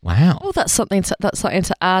 Wow. Oh, that's something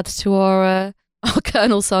to add to our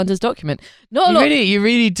Colonel Sanders document. You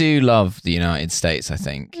really do love the United States, I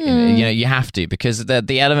think. You have to, because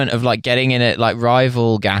the element of like getting in it, like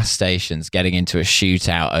rival gas stations, getting into a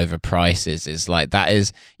shootout over prices is like, that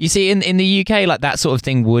is, you see in the UK, like that sort of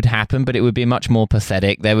thing would happen, but it would be much more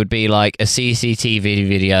pathetic. There would be like a CCTV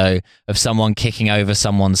video of someone kicking over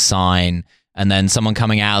someone's sign, and then someone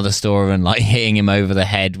coming out of the store and like hitting him over the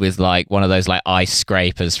head with like one of those like ice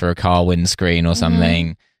scrapers for a car windscreen or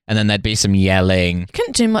something. And then there'd be some yelling. You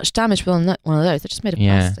couldn't do much damage with one of those. They're just made of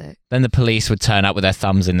plastic. Then the police would turn up with their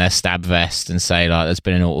thumbs in their stab vest and say, like, there's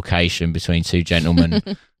been an altercation between two gentlemen.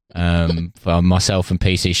 For myself and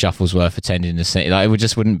PC Shufflesworth attending the scene. Like, it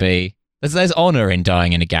just wouldn't be... There's honour in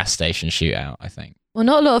dying in a gas station shootout, I think. Well,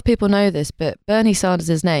 not a lot of people know this, but Bernie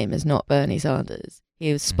Sanders' name is not Bernie Sanders.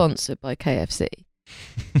 He was sponsored by KFC.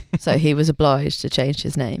 So he was obliged to change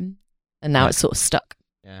his name. And now it's sort of stuck.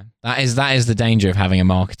 Yeah, that is the danger of having a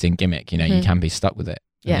marketing gimmick. You know, you can be stuck with it at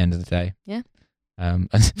the end of the day. Yeah. And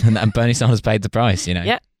Bernie Sanders paid the price. You know.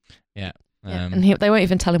 Yeah. Yeah. And they won't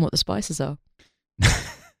even tell him what the spices are.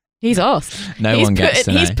 He's asked.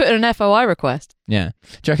 He's put in an FOI request. Yeah.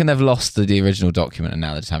 Do you reckon they've lost the original document and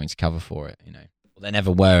now they're just having to cover for it? You know, well, there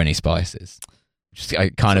never were any spices. Which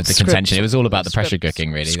is kind of the contention. It was all about the pressure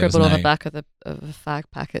cooking, really. Scribbled on the back of a fag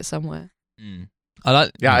packet somewhere.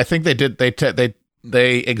 I think they did.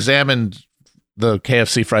 They examined the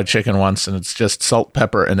KFC fried chicken once, and it's just salt,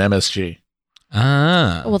 pepper, and MSG.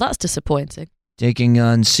 Ah. Well, that's disappointing. Taking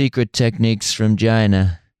on secret techniques from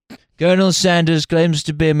China. Colonel Sanders claims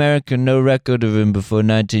to be American. No record of him before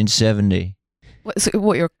 1970.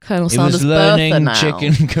 What you're Colonel Sanders' He was learning now?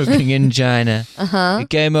 Chicken cooking in China. He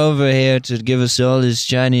came over here to give us all his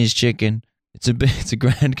Chinese chicken. It's a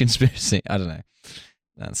grand conspiracy. I don't know.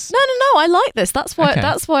 No. I like this. That's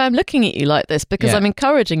why I'm looking at you like this, because I'm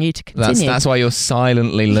encouraging you to continue. That's why you're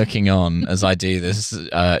silently looking on as I do this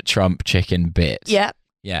Trump chicken bit. Yeah.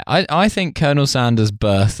 Yeah, I think Colonel Sanders'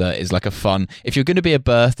 birther is like a fun. If you're going to be a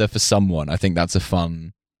birther for someone, I think that's a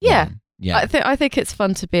fun. Yeah. One. Yeah. I think it's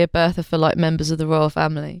fun to be a birther for like members of the royal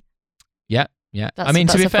family. Yeah. I mean,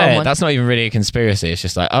 to be fair, that's not even really a conspiracy. It's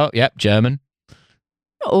just like, oh, yep, German.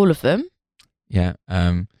 Not all of them. Yeah.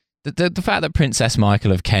 The fact that Princess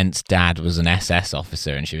Michael of Kent's dad was an SS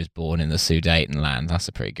officer and she was born in the Sudetenland, that's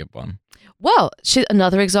a pretty good one. Well, she's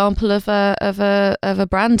another example of a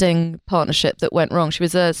branding partnership that went wrong. She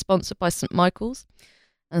was sponsored by St. Michael's,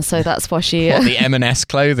 and so that's why she the M&S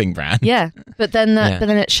clothing brand. Yeah, but then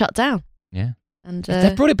it shut down. Yeah. And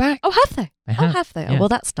they've brought it back. Oh, have they? They have. Oh, have they? Yeah. Oh, well,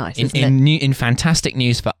 that's nice. In fantastic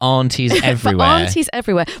news for aunties everywhere. For aunties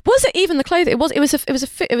everywhere. Was it even the clothing? It was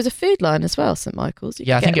a food line as well. St. Michael's.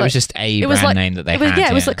 I think it was just a brand name that they had. Yeah,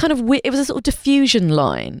 it was like kind of. It was a sort of diffusion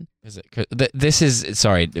line. Is it? This is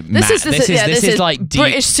sorry. This is like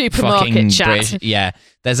British supermarket chat. British,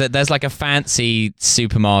 there's like a fancy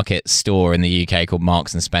supermarket store in the UK called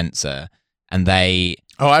Marks and Spencer, and they.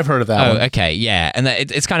 Oh, I've heard of that one. Okay, yeah. And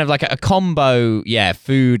it's kind of like a combo,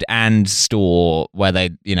 food and store where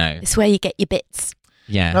they, It's where you get your bits.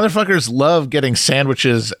 Yeah. Motherfuckers love getting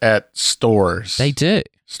sandwiches at stores. They do.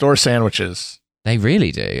 Store sandwiches. They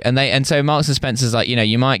really do. And so Marks and Spencer's like,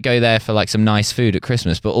 you might go there for like some nice food at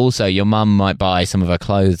Christmas, but also your mum might buy some of her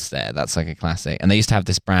clothes there. That's like a classic. And they used to have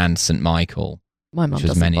this brand, St. Michael. My mum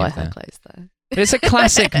doesn't buy her clothes there. But it's a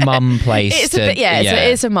classic mum place. It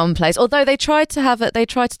is a mum place. Although they tried to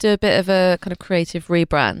do a bit of a kind of creative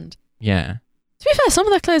rebrand. Yeah. To be fair, some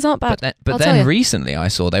of their clothes aren't bad. But then recently I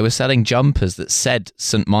saw they were selling jumpers that said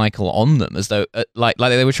St. Michael on them, as though like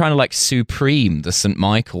they were trying to like supreme the St.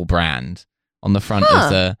 Michael brand on the front of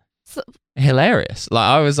the. Hilarious. Like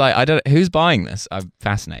I was like, who's buying this? I'm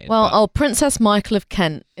fascinated. Well, Princess Michael of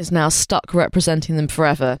Kent is now stuck representing them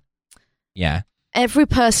forever. Yeah. Every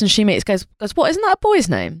person she meets goes, what, isn't that a boy's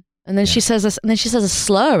name? And then she says a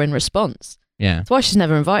slur in response. Yeah. That's why she's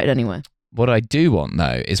never invited anywhere. What I do want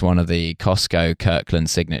though is one of the Costco Kirkland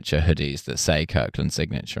signature hoodies that say Kirkland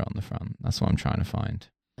signature on the front. That's what I'm trying to find.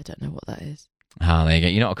 I don't know what that is. Oh, there you go.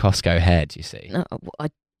 You're not a Costco head, you see. No,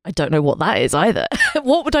 I don't know what that is either.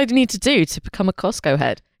 What would I need to do to become a Costco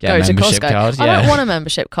head? Go to Costco. Card, I don't want a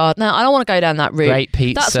membership card. No, I don't want to go down that route. Great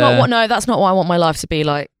pizza. That's not what I want my life to be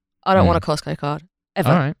like. I don't want a Costco card. Ever.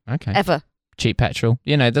 All right. Okay. Ever. Cheap petrol.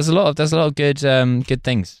 There's a lot of good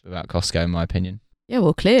things about Costco in my opinion. Yeah,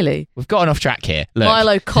 well, clearly we've gotten off track here. Look.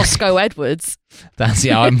 Milo Costco Edwards. That's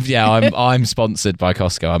I'm sponsored by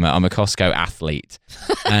Costco. I'm a Costco athlete.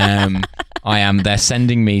 I am. They're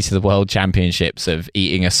sending me to the World Championships of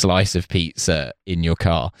eating a slice of pizza in your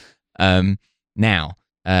car. Now,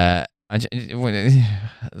 the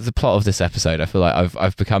plot of this episode, I feel like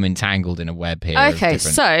I've become entangled in a web here. Okay,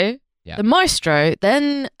 so the maestro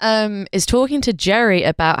then is talking to Jerry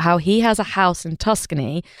about how he has a house in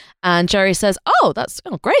Tuscany, and Jerry says, "Oh, that's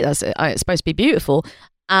great. That's it. It's supposed to be beautiful."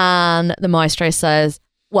 And the maestro says,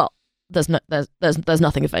 "Well, there's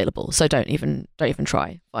nothing available, so don't even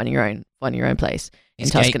try finding your own place in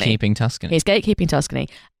Tuscany." He's gatekeeping Tuscany,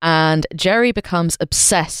 and Jerry becomes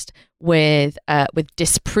obsessed with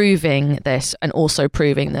disproving this and also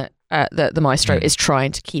proving that the maestro is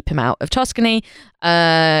trying to keep him out of Tuscany.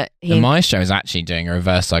 The maestro is actually doing a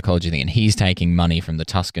reverse psychology thing, and he's taking money from the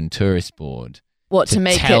Tuscan Tourist Board. What to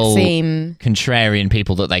make it seem contrarian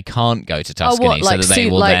people that they can't go to Tuscany, so that they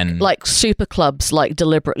will then like super clubs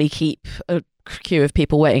deliberately keep a queue of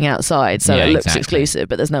people waiting outside, so it looks exclusive,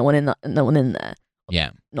 but there's no one in there. Yeah,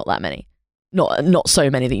 not that many, not so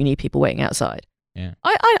many that you need people waiting outside. Yeah,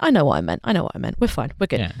 I know what I meant. We're fine. We're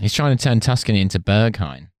good. Yeah, he's trying to turn Tuscany into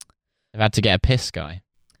Berghain. They've had to get a piss guy.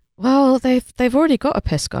 Well, they've already got a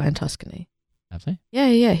piss guy in Tuscany. Have they?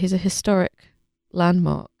 Yeah. He's a historic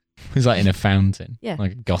landmark. He's like in a fountain. Yeah,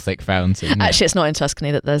 like a Gothic fountain. Actually, it's not in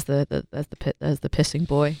Tuscany. That there's the pissing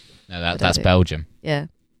boy. No, that's Belgium. Yeah.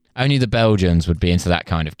 Only the Belgians would be into that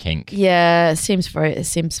kind of kink. Yeah, it seems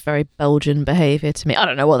very Belgian behaviour to me. I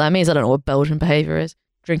don't know what that means. I don't know what Belgian behaviour is.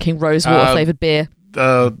 Drinking rosewater flavoured beer.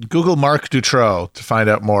 Google Marc Dutroux to find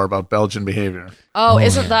out more about Belgian behaviour.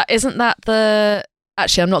 Isn't that the?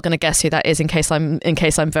 Actually, I'm not going to guess who that is in case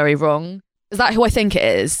I'm very wrong. Is that who I think it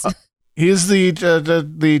is? He's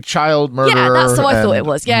the child murderer. Yeah, that's who I thought it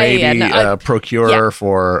was. Yeah, maybe no, procurer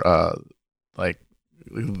for like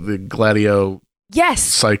the Gladio.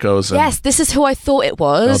 Yes, psychos. Yes, this is who I thought it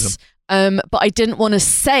was. But I didn't want to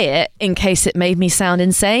say it in case it made me sound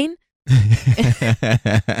insane.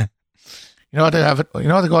 You know what they have? You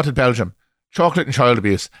know what they got in Belgium? Chocolate and child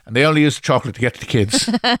abuse, and they only use the chocolate to get to the kids.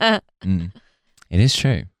 It is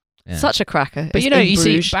true. Yeah. Such a cracker. But you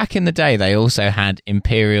see, back in the day, they also had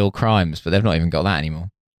imperial crimes, but they've not even got that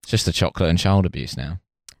anymore. It's just the chocolate and child abuse now.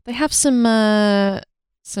 They have some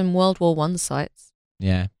World War I sites.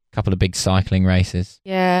 Yeah, a couple of big cycling races.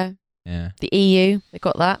 Yeah. The EU, they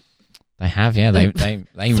got that. They have, yeah.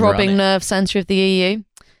 They throbbing nerve centre of the EU.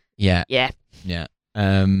 Yeah.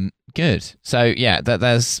 Good. So yeah,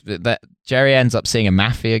 that Jerry ends up seeing a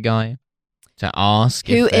mafia guy to ask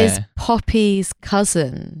who is Poppy's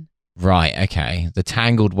cousin. Right. Okay. The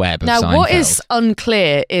tangled web of Seinfeld. Now, what is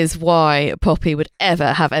unclear is why Poppy would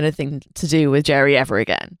ever have anything to do with Jerry ever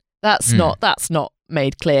again. That's not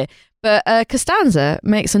made clear. But Costanza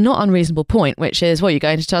makes a not unreasonable point, which is, well, you're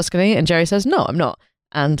going to Tuscany? And Jerry says, no, I'm not.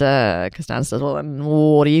 And Costanza says, well, then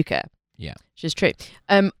what do you care? Yeah. Which is true.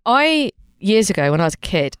 Years ago, when I was a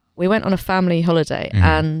kid, we went on a family holiday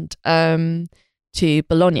and to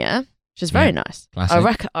Bologna, which is very nice.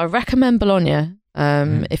 I recommend Bologna.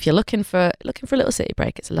 If you're looking for a little city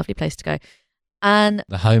break, it's a lovely place to go. And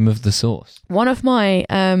the home of the sauce. One of my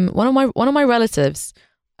relatives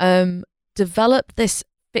developed this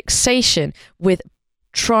fixation with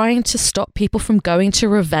trying to stop people from going to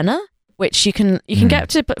Ravenna, which you can get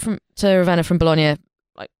to Ravenna from Bologna.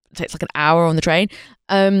 Like it takes like an hour on the train.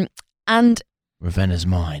 And Ravenna's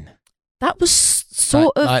mine. That was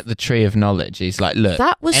sort of like the tree of knowledge. He's like, look,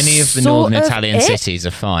 any of the northern Italian cities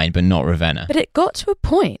are fine, but not Ravenna. But it got to a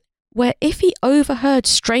point where if he overheard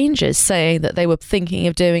strangers saying that they were thinking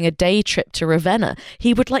of doing a day trip to Ravenna,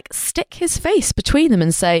 he would like stick his face between them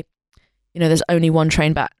and say, there's only one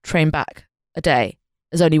train back a day.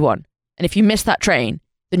 There's only one. And if you miss that train,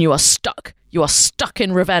 then you are stuck. You are stuck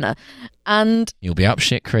in Ravenna. And you'll be up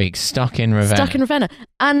shit creek, stuck in Ravenna.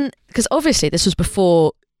 And because obviously this was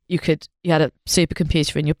before you had a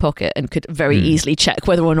supercomputer in your pocket and could very easily check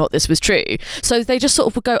whether or not this was true. So they just sort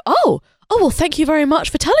of would go, oh, well, thank you very much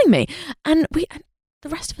for telling me. And the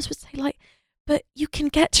rest of us would say like, but you can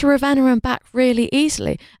get to Ravenna and back really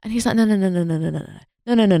easily. And he's like, no.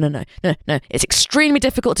 It's extremely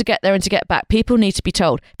difficult to get there and to get back. People need to be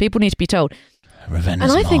told.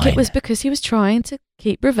 Ravenna's and I think mine. it was because he was trying to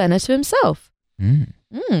keep Ravenna to himself. He's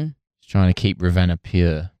trying to keep Ravenna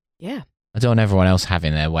pure. Yeah. I don't want everyone else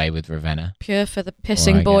having their way with Ravenna. Pure for the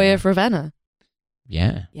pissing boy of Ravenna.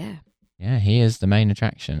 Yeah. Yeah. Yeah, he is the main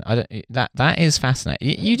attraction. That is fascinating.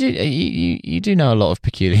 You do know a lot of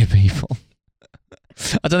peculiar people.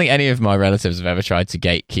 I don't think any of my relatives have ever tried to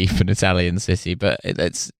gatekeep an Italian city, but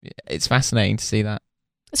it's fascinating to see that.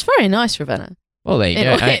 It's very nice, Ravenna. Well, there you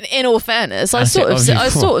go. In all fairness, I sort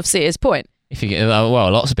of see his point. If you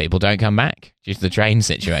lots of people don't come back due to the train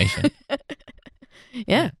situation.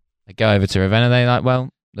 Yeah. They go over to Ravenna. They're like, well,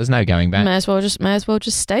 there's no going back. May as well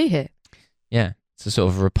just stay here. Yeah, it's a sort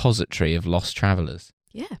of repository of lost travellers.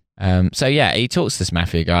 Yeah. So yeah, he talks to this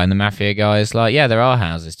mafia guy, and the mafia guy is like, "Yeah, there are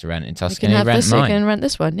houses to rent in Tuscany. You can rent mine. You can rent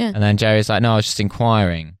this one, yeah." And then Jerry's like, "No, I was just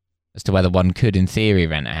inquiring as to whether one could, in theory,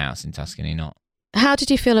 rent a house in Tuscany, not." How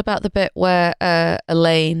did you feel about the bit where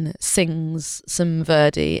Elaine sings some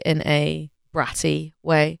Verdi in a bratty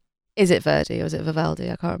way? Is it Verdi or is it Vivaldi?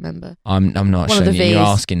 I can't remember. I'm not sure. You're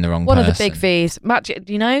asking the wrong person. One of the big V's. Matt,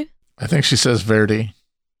 do you know? I think she says Verdi.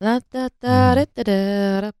 Etc.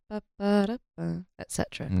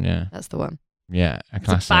 Yeah, that's the one. Yeah, a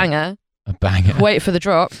classic. It's a banger. Wait for the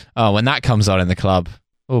drop. Oh, when that comes on in the club,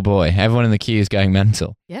 oh boy, everyone in the queue is going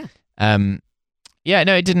mental. Yeah. Yeah,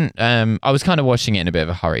 no, it didn't. I was kind of watching it in a bit of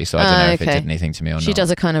a hurry, so I don't know if it did anything to me or not. She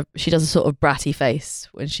does a sort of bratty face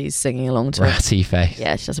when she's singing along to bratty face.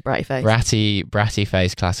 Yeah, she does a bratty face. Bratty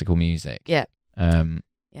face, classical music. Yeah.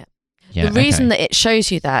 Yeah, the reason that it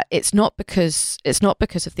shows you that it's not because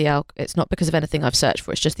of anything I've searched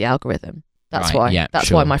for. It's just the algorithm. That's why. Yeah,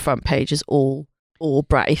 that's why my front page is all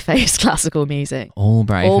bratty face classical music. All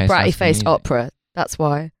bratty face opera. That's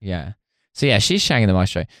why. Yeah. So yeah, she's shagging the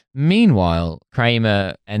maestro. Meanwhile,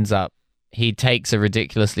 Kramer he takes a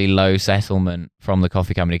ridiculously low settlement from the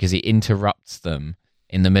coffee company because he interrupts them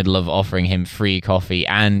in the middle of offering him free coffee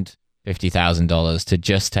and $50,000 to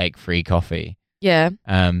just take free coffee. Yeah.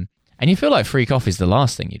 And you feel like free coffee is the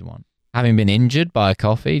last thing you'd want. Having been injured by a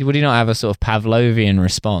coffee, would he not have a sort of Pavlovian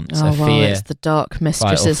response? Oh, well, fear, it's the dark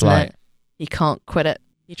mistress, isn't it? He can't quit it.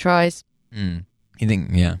 He tries. You think,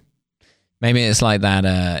 yeah. Maybe it's like that,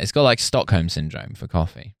 it's got like Stockholm syndrome for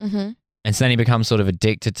coffee. Mm-hmm. And so then he becomes sort of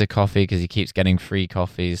addicted to coffee because he keeps getting free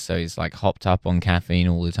coffees, so he's like hopped up on caffeine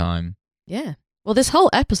all the time. Yeah. Well, this whole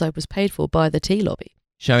episode was paid for by the tea lobby.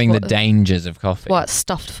 Showing the dangers of coffee. Well, it's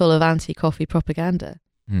stuffed full of anti-coffee propaganda.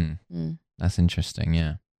 That's interesting,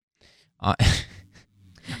 yeah. I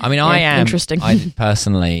am interesting. I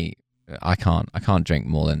personally, I can't drink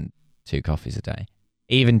more than 2 coffees a day.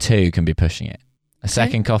 Even 2 can be pushing it. A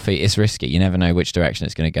second coffee is risky. You never know which direction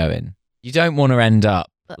it's going to go in. You don't want to end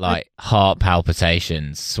up like heart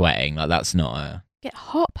palpitations, sweating. Like that's not a... Get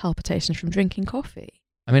heart palpitations from drinking coffee.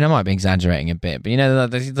 I mean, I might be exaggerating a bit, but you know,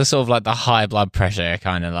 the sort of like the high blood pressure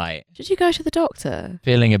kind of like... Should you go to the doctor?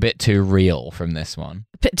 Feeling a bit too real from this one.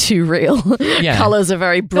 A bit too real. Yeah. Colours are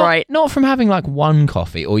very bright. Not from having like 1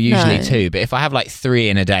 coffee or usually 2, but if I have like 3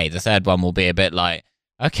 in a day, the third one will be a bit like,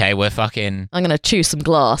 okay, we're fucking... I'm going to chew some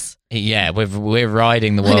glass. Yeah, we're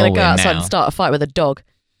riding the whirlwind now. I'm going to go outside and start a fight with a dog.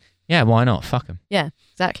 Yeah, why not? Fuck him. Yeah,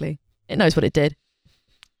 exactly. It knows what it did.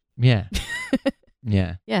 Yeah.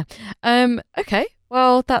 Yeah. Yeah. Okay.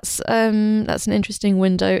 Well, that's an interesting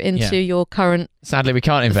window into your current. Sadly, we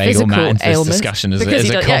can't invade all Matt into this discussion as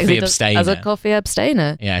a coffee abstainer. As a coffee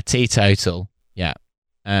abstainer. Yeah, teetotal. Yeah.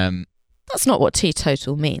 That's not what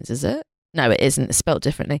teetotal means, is it? No, it isn't. It's spelled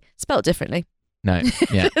differently. No.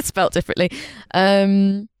 Yeah. It's spelled differently.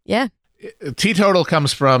 Yeah. Teetotal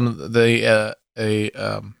comes from a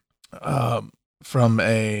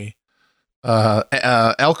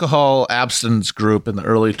alcohol abstinence group in the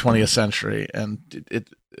early 20th century, and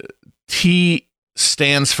T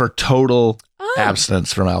stands for total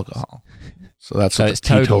abstinence from alcohol. So that's it's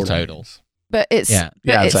total. But it's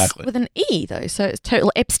exactly. It's with an E though, so it's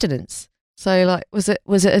total abstinence. So like, was it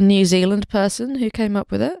a New Zealand person who came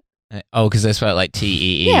up with it? Oh, because they spell it like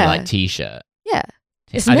TEE, like T-shirt. Yeah.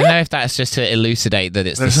 I don't know if that's just to elucidate that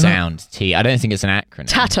it's the sound T. I don't think it's an acronym.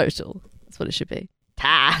 Ta-total. That's what it should be.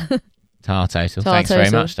 Tar-total. Thanks very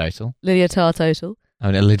much, Total. Lydia Tar-total. Oh,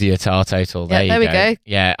 Lydia Tar-total. There we go.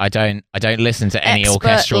 Yeah, I don't listen to any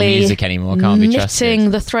orchestral music anymore. Can't be trusted.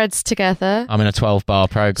 Knitting the threads together. I'm in a 12-bar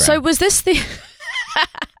program. So was this the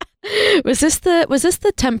was this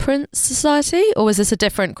the Temperance Society, or was this a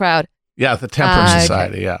different crowd? Yeah, the Temperance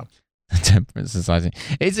Society. Yeah. The Temperance Society.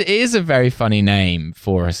 It is a very funny name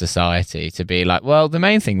for a society to be like, well, the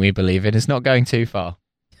main thing we believe in is not going too far.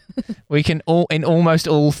 We can in almost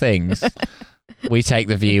all things, we take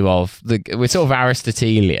the view of we're sort of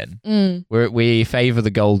Aristotelian. We favour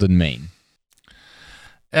the golden mean.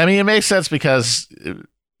 I mean, it makes sense because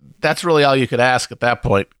that's really all you could ask at that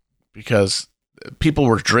point, because people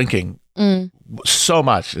were drinking so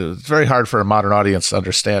much. It's very hard for a modern audience to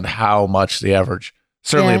understand how much the average,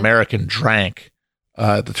 certainly American, drank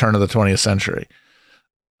at the turn of the 20th century.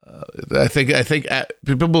 I think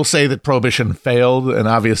people will say that Prohibition failed, and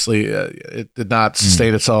obviously it did not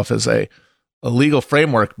sustain itself as a legal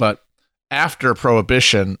framework. But after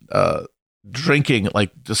Prohibition, drinking,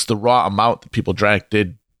 like just the raw amount that people drank,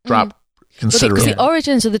 did drop considerably. Well, the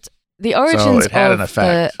origins of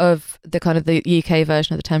the kind of the UK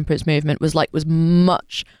version of the temperance movement was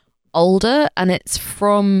much older, and it's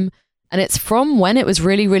from when it was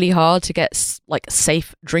really, really hard to get like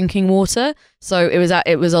safe drinking water. So it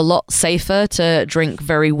was a lot safer to drink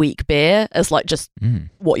very weak beer as like just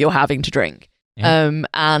what you're having to drink. Yeah.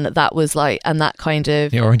 And that was that kind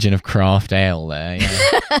of the origin of craft ale there.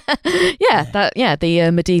 Yeah.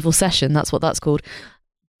 The medieval session. That's what that's called.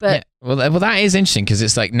 But well, that is interesting, because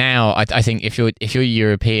it's like now I think if you're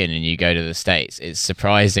European and you go to the States, it's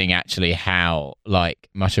surprising actually how like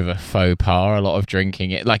much of a faux pas a lot of drinking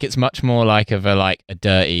it. Like it's much more like a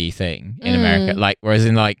dirty thing in America. Like whereas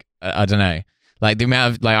in like I don't know, like the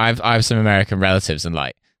amount of I have some American relatives, and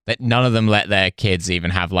like that none of them let their kids even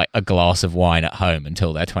have like a glass of wine at home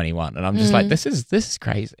until they're 21, and I'm just like this is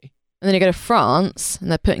crazy. And then you go to France, and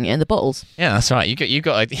they're putting it in the bottles. Yeah, that's right. You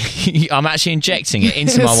got. I'm actually injecting it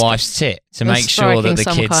into my wife's tit to make sure that the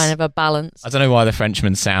some kids kind of a balance. I don't know why the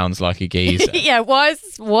Frenchman sounds like a geezer. Yeah, why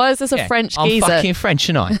is this a French geezer? I'm fucking French,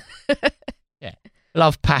 and I. Yeah,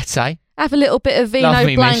 love pate. Have a little bit of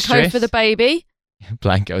vino blanco for the baby.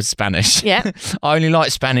 Blanco is Spanish. Yeah, I only like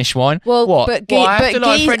Spanish wine. Well, what? But I have to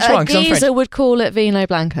like French wine because I'm French. Geezer would call it vino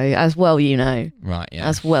blanco, as well. You know. Right. Yeah.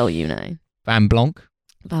 As well, you know. Van Blanc.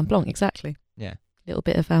 Van Blanc, exactly. Yeah. Little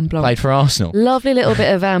bit of Van Blanc. Played for Arsenal. Lovely little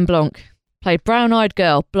bit of Van Blanc. Played Brown-Eyed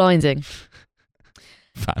Girl, blinding.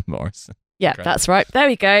 Van Morrison. Yeah, Great. That's right. There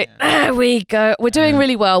we go. There we go. We're doing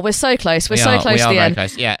really well. We're so close. We're so close to the end.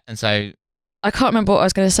 Close. Yeah, and so I can't remember what I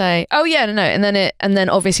was going to say. Oh yeah, no. And then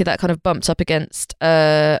obviously that kind of bumped up against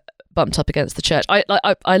the church.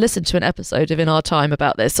 I listened to an episode of In Our Time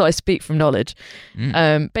about this, so I speak from knowledge.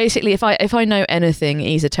 Basically, if I know anything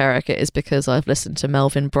esoteric, it is because I've listened to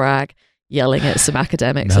Melvin Bragg yelling at some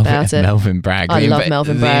academics about it. Melvin Bragg. I love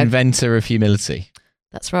Melvin Bragg. The inventor of humility.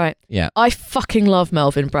 That's right. Yeah. I fucking love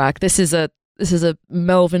Melvin Bragg. This is a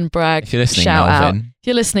Melvin Bragg if you're listening, shout Melvin. out. If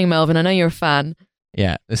you're listening, Melvin, I know you're a fan.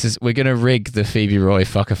 Yeah, we're gonna rig the Phoebe Roy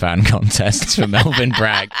Fuck-a-Fan contest for Melvin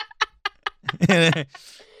Bragg.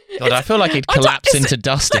 God, I feel like he'd collapse into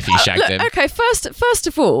dust if he shagged him. Okay, first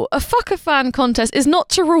of all, a Fuck-a-Fan contest is not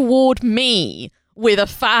to reward me with a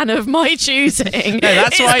fan of my choosing. No,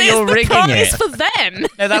 that's why you're rigging it. It's for them.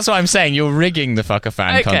 No, that's what I'm saying. You're rigging the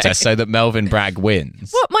Fuck-a-Fan contest so that Melvin Bragg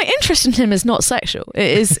wins. Well, my interest in him is not sexual.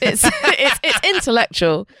 It's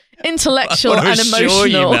intellectual and emotional. Assure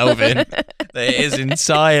you, Melvin, that it is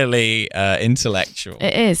entirely intellectual.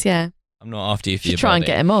 It is, yeah. I'm not after you for your try body. And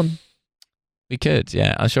get him on. We could,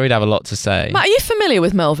 yeah. I'm sure he'd have a lot to say. Matt, are you familiar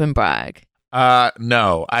with Melvin Bragg?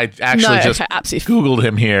 No. I actually absolutely. Googled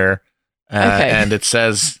him here. And it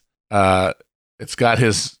says it's got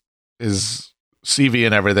his CV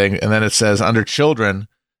and everything, and then it says under children,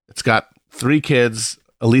 it's got 3 kids: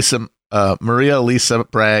 Maria Elisa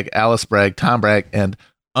Bragg, Alice Bragg, Tom Bragg, and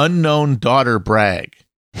unknown daughter Bragg.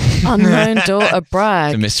 Unknown daughter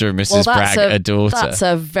Bragg. So Mr. and Mrs. Bragg, a daughter. That's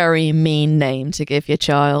a very mean name to give your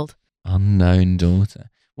child. Unknown daughter.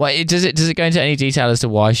 Why does it go into any detail as to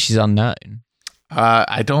why she's unknown?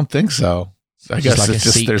 I don't think so. I guess like it's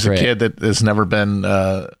just there's a kid that has never been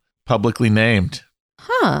publicly named.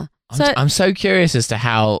 Huh. I'm so curious as to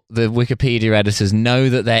how the Wikipedia editors know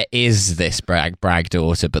that there is this Bragg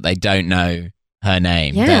daughter, but they don't know her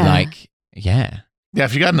name. Yeah. They're like, yeah. Yeah,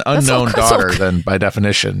 if you got an unknown daughter, then by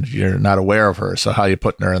definition, you're not aware of her. So how are you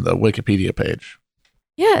putting her in the Wikipedia page?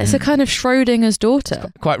 Yeah, it's a kind of Schrodinger's daughter.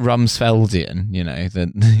 It's quite Rumsfeldian,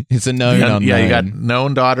 it's a known unknown. Yeah, you got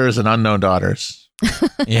known daughters and unknown daughters.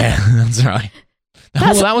 Yeah, that's right.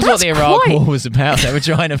 That was what the Iraq War was about. They were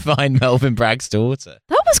trying to find Melvin Bragg's daughter.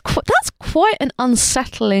 That's quite an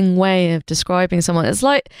unsettling way of describing someone. It's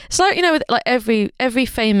like with like every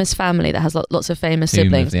famous family that has lots of famous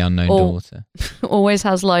siblings. Of the unknown daughter always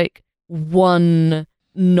has like one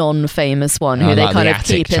non-famous one who they kind of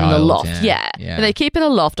keep in the loft. Yeah. They keep in a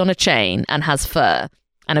loft on a chain and has fur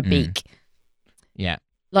and a beak. Yeah,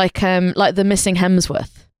 like the missing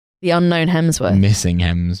Hemsworth. The unknown Hemsworth. Missing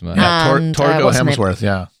Hemsworth. Yeah, Torgo Hemsworth,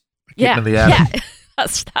 yeah. Yeah.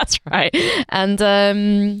 That's right. And Boo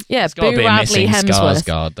Radley Hemsworth.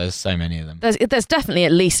 Skarsgård. There's so many of them. There's definitely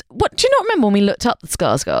at least. What do you not remember when we looked up the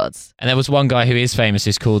Skarsgårds? And there was one guy who is famous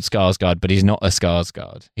who's called Skarsgård, but he's not a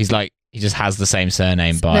Skarsgård. He's like he just has the same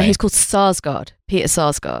surname. No, he's called Sarsgaard. Peter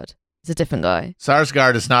Sarsgaard. He's a different guy.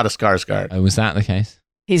 Sarsgaard is not a Skarsgård. Oh, was that the case?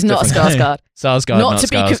 He's not a Skarsgård. Sarsgaard, not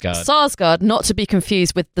Skarsgård. Sarsgaard, not to be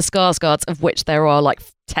confused with the Skarsgårds, of which there are like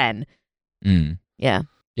 10. Yeah.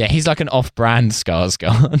 Yeah, he's like an off-brand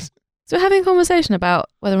Skarsgård. So we're having a conversation about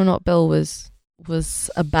whether or not Bill was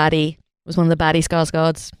a baddie, was one of the baddie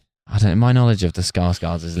Skarsgårds. I don't know. My knowledge of the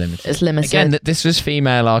Skarsgårds is limited. It's limited. Again, this was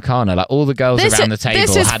female Arcana. Like all the girls around the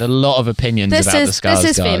table had a lot of opinions about the Skarsgårds.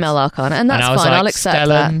 This is female Arcana, and that's fine. I'll accept Stellan,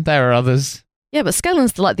 that. There are others. Yeah, but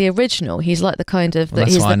Stellan's like the original. He's like the kind of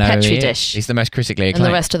he's the petri dish. He's the most critically acclaimed, and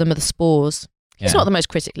the rest of them are the spores. He's not the most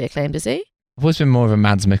critically acclaimed, is he? I've always been more of a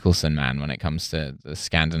Mads Mikkelsen man when it comes to the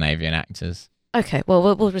Scandinavian actors. Okay, well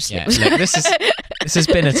we'll just look, this has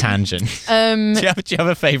been a tangent. Do you have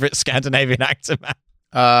a favourite Scandinavian actor, Matt?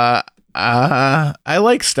 I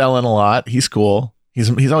like Stellan a lot. He's cool.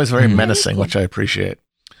 He's always very menacing, which I appreciate.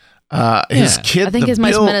 His kid, I think his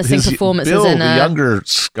most menacing performance is in the younger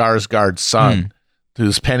Skarsgård's son,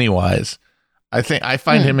 who's Pennywise. I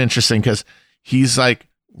find him interesting because he's like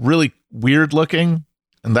really weird looking,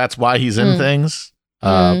 and that's why he's in things.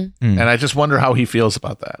 And I just wonder how he feels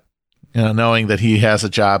about that. Knowing that he has a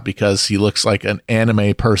job because he looks like an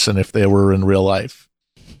anime person if they were in real life.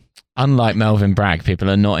 Unlike Melvin Bragg, people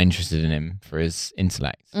are not interested in him for his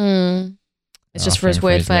intellect. It's just for his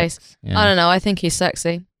weird face. Yeah. I don't know. I think he's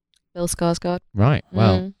sexy. Bill Skarsgård. Right.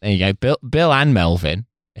 Well, there you go. Bill and Melvin,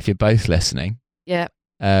 if you're both listening. Yeah.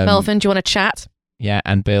 Melvin, do you want to chat? Yeah.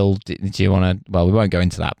 And Bill, do you want to? Well, we won't go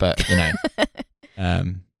into that, but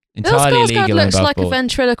entirely Bill Skarsgård legal. Looks like a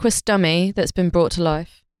ventriloquist dummy that's been brought to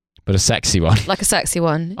life. But a sexy one. Like a sexy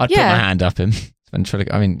one. I'd put my hand up him.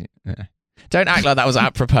 I mean, don't act like that was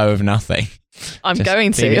apropos of nothing. I'm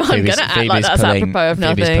going to act like that's apropos of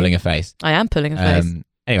nothing. Phoebe's pulling a face. I am pulling a face.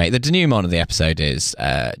 Anyway, the denouement of the episode is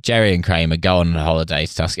Jerry and Kramer go on a holiday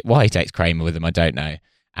to Tuscany. Why he takes Kramer with him, I don't know.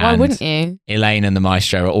 And why wouldn't you? Elaine and the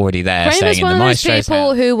maestro are already there. Kramer's staying one in the of those maestro's people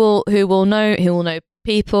house. who will know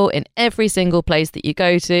people in every single place that you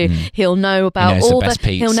go to. He'll know about all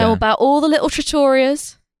the little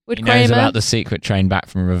trattorias. He knows about the secret train back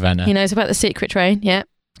from Ravenna. He knows about the secret train, yeah.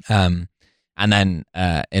 And then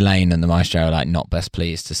Elaine and the maestro are like not best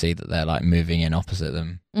pleased to see that they're like moving in opposite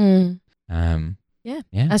them. Yeah.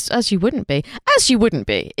 As you wouldn't be. As you wouldn't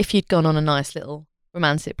be if you'd gone on a nice little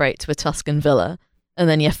romantic break to a Tuscan villa and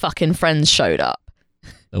then your fucking friends showed up.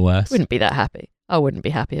 The worst. Wouldn't be that happy. I wouldn't be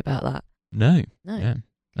happy about that. No. Yeah.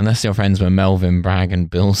 Unless your friends were Melvin Bragg and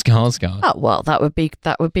Bill Skarsgård. Oh, well, that would be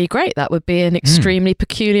great. That would be an extremely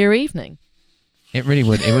peculiar evening. It really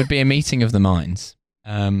would. It would be a meeting of the minds.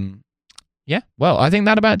 Yeah. Well, I think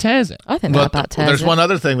that about tears it. I think that about tears it. There's one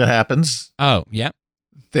other thing that happens. Oh, yeah.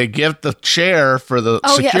 They give the chair for the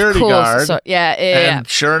security guard. So, and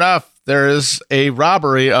sure enough, there is a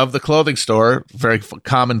robbery of the clothing store. Very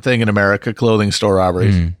common thing in America, clothing store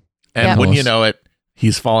robberies. And when you know it,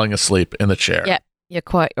 he's falling asleep in the chair. Yeah. You're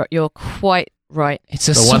quite right. It's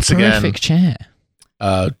a soporific chair.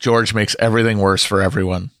 George makes everything worse for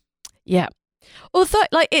everyone. Yeah. although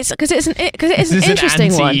like it's because it's an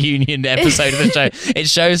interesting an one. anti-union episode of the show. It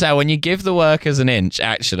shows how when you give the workers an inch,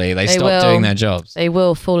 actually they stop doing their jobs. They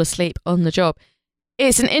will fall asleep on the job.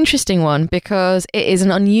 It's an interesting one because it is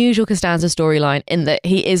an unusual Costanza storyline in that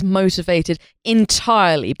he is motivated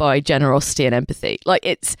entirely by generosity and empathy.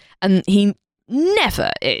 And he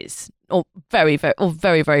never is, or very,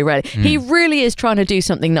 very rarely. He really is trying to do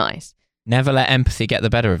something nice. Never let empathy get the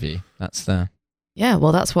better of you. That's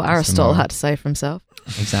what Aristotle had to say for himself.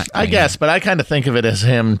 Exactly. I guess, but I kind of think of it as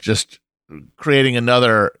him just creating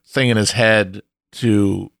another thing in his head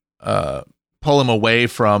to pull him away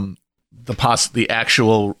from the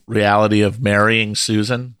actual reality of marrying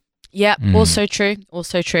Susan. Yeah, also true.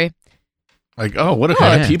 Like, what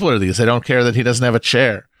kind of people are these? They don't care that he doesn't have a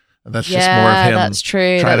chair. And that's just more of him that's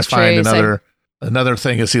true. trying to find another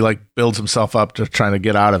thing as he like builds himself up to trying to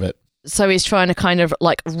get out of it. So he's trying to kind of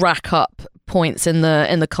like rack up points in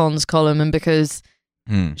the cons column, and because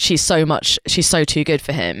she's so too good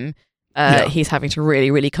for him, he's having to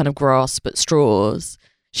really, really kind of grasp at straws.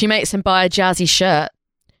 She makes him buy a jazzy shirt.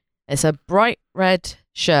 It's a bright red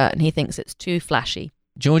shirt, and he thinks it's too flashy.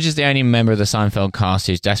 George is the only member of the Seinfeld cast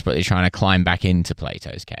who's desperately trying to climb back into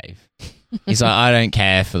Plato's cave. He's like, I don't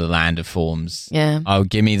care for the land of forms. Yeah. Oh,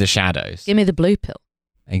 give me the shadows. Give me the blue pill.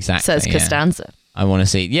 Exactly. Says Costanza. Yeah. I want to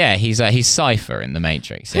see. Yeah, he's Cypher in the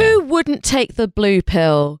Matrix. Yeah. Who wouldn't take the blue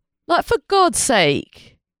pill? Like, for God's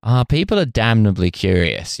sake. People are damnably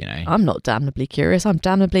curious, you know. I'm not damnably curious. I'm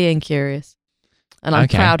damnably incurious. And I'm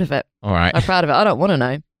proud of it. All right. I'm proud of it. I don't want to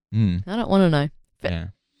know. I don't want to know. But, yeah.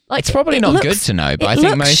 It's probably not good to know, but I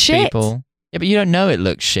think most people... Yeah, but you don't know it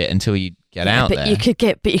looks shit until you get out there. You could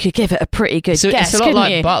give it a pretty good guess. It's a lot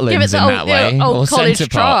like Butlins in that way, or Centre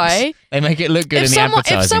Pops. They make it look good in the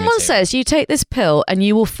advertising. If someone says you take this pill and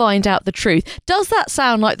you will find out the truth, does that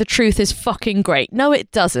sound like the truth is fucking great? No,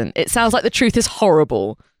 it doesn't. It sounds like the truth is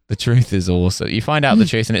horrible. The truth is awesome. You find out the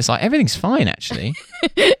truth, and it's like everything's fine. Actually,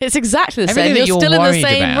 it's exactly the same. You're still in the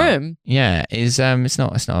same room. Yeah, it's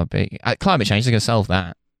not a big climate change. They're going to solve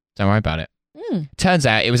that. Don't worry about it. Turns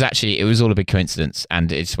out it was all a big coincidence, and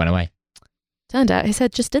it just went away. Turned out his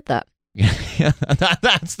head just did that.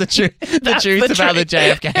 That's the truth. The truth about the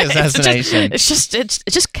JFK assassination. It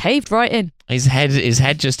just caved right in. His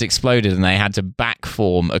head just exploded, and they had to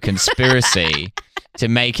backform a conspiracy to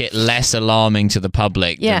make it less alarming to the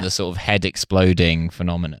public than the sort of head exploding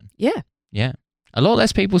phenomenon. Yeah. A lot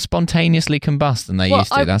less people spontaneously combust than they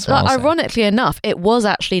used to. That's what ironically enough, it was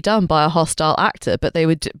actually done by a hostile actor, but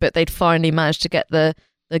they'd finally managed to get the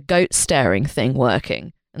goat staring thing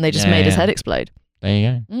working, and they just made his head explode. There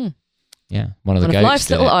you go. Yeah, one of goats. Life's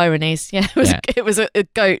little ironies. Yeah, it was a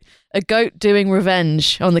goat doing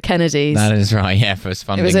revenge on the Kennedys. That is right. Yeah, for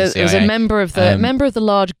funding the CIA. It was a member of the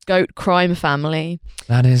large goat crime family.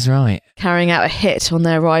 That is right. Carrying out a hit on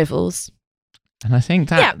their rivals. And I think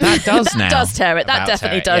that does now. That does tear it. That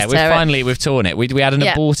definitely does tear it. We've torn it. We had an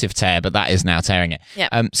abortive tear, but that is now tearing it.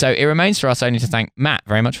 Yeah. So it remains for us only to thank Matt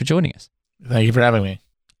very much for joining us. Thank you for having me.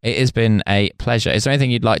 It has been a pleasure. Is there anything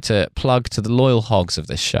you'd like to plug to the loyal hogs of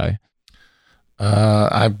this show?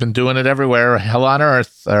 I've been doing it everywhere. Hell on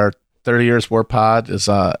Earth, our 30 Years War Pod is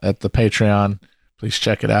at the Patreon. Please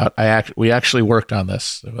check it out. We actually worked on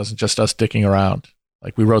this. It wasn't just us dicking around.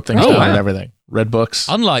 Like, we wrote things down and everything. Read books.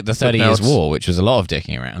 Unlike the 30 Years War, which was a lot of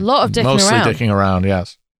dicking around. Mostly dicking around,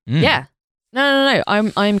 yes. Yeah. No.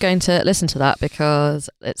 I'm going to listen to that because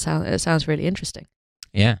it sounds really interesting.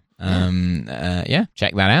 Yeah.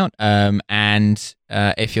 Check that out. And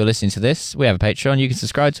if you're listening to this, we have a Patreon. You can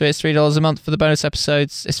subscribe to it. It's $3 a month for the bonus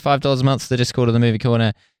episodes. It's $5 a month for the Discord of the Movie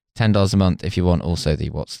Corner. $10 a month if you want also the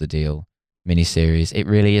What's the Deal miniseries. It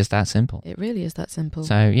really is that simple.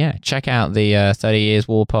 So yeah, check out the 30 Years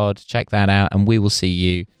War Pod. Check that out, and we will see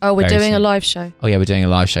you. Oh, we're doing a live show. Oh yeah, we're doing a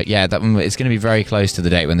live show. Yeah, it's going to be very close to the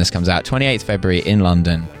date when this comes out. 28th February in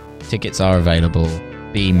London. Tickets are available.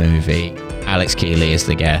 B-movie. Alex Keeley is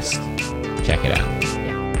the guest. Check it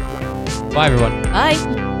out. Bye everyone.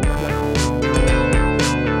 Bye.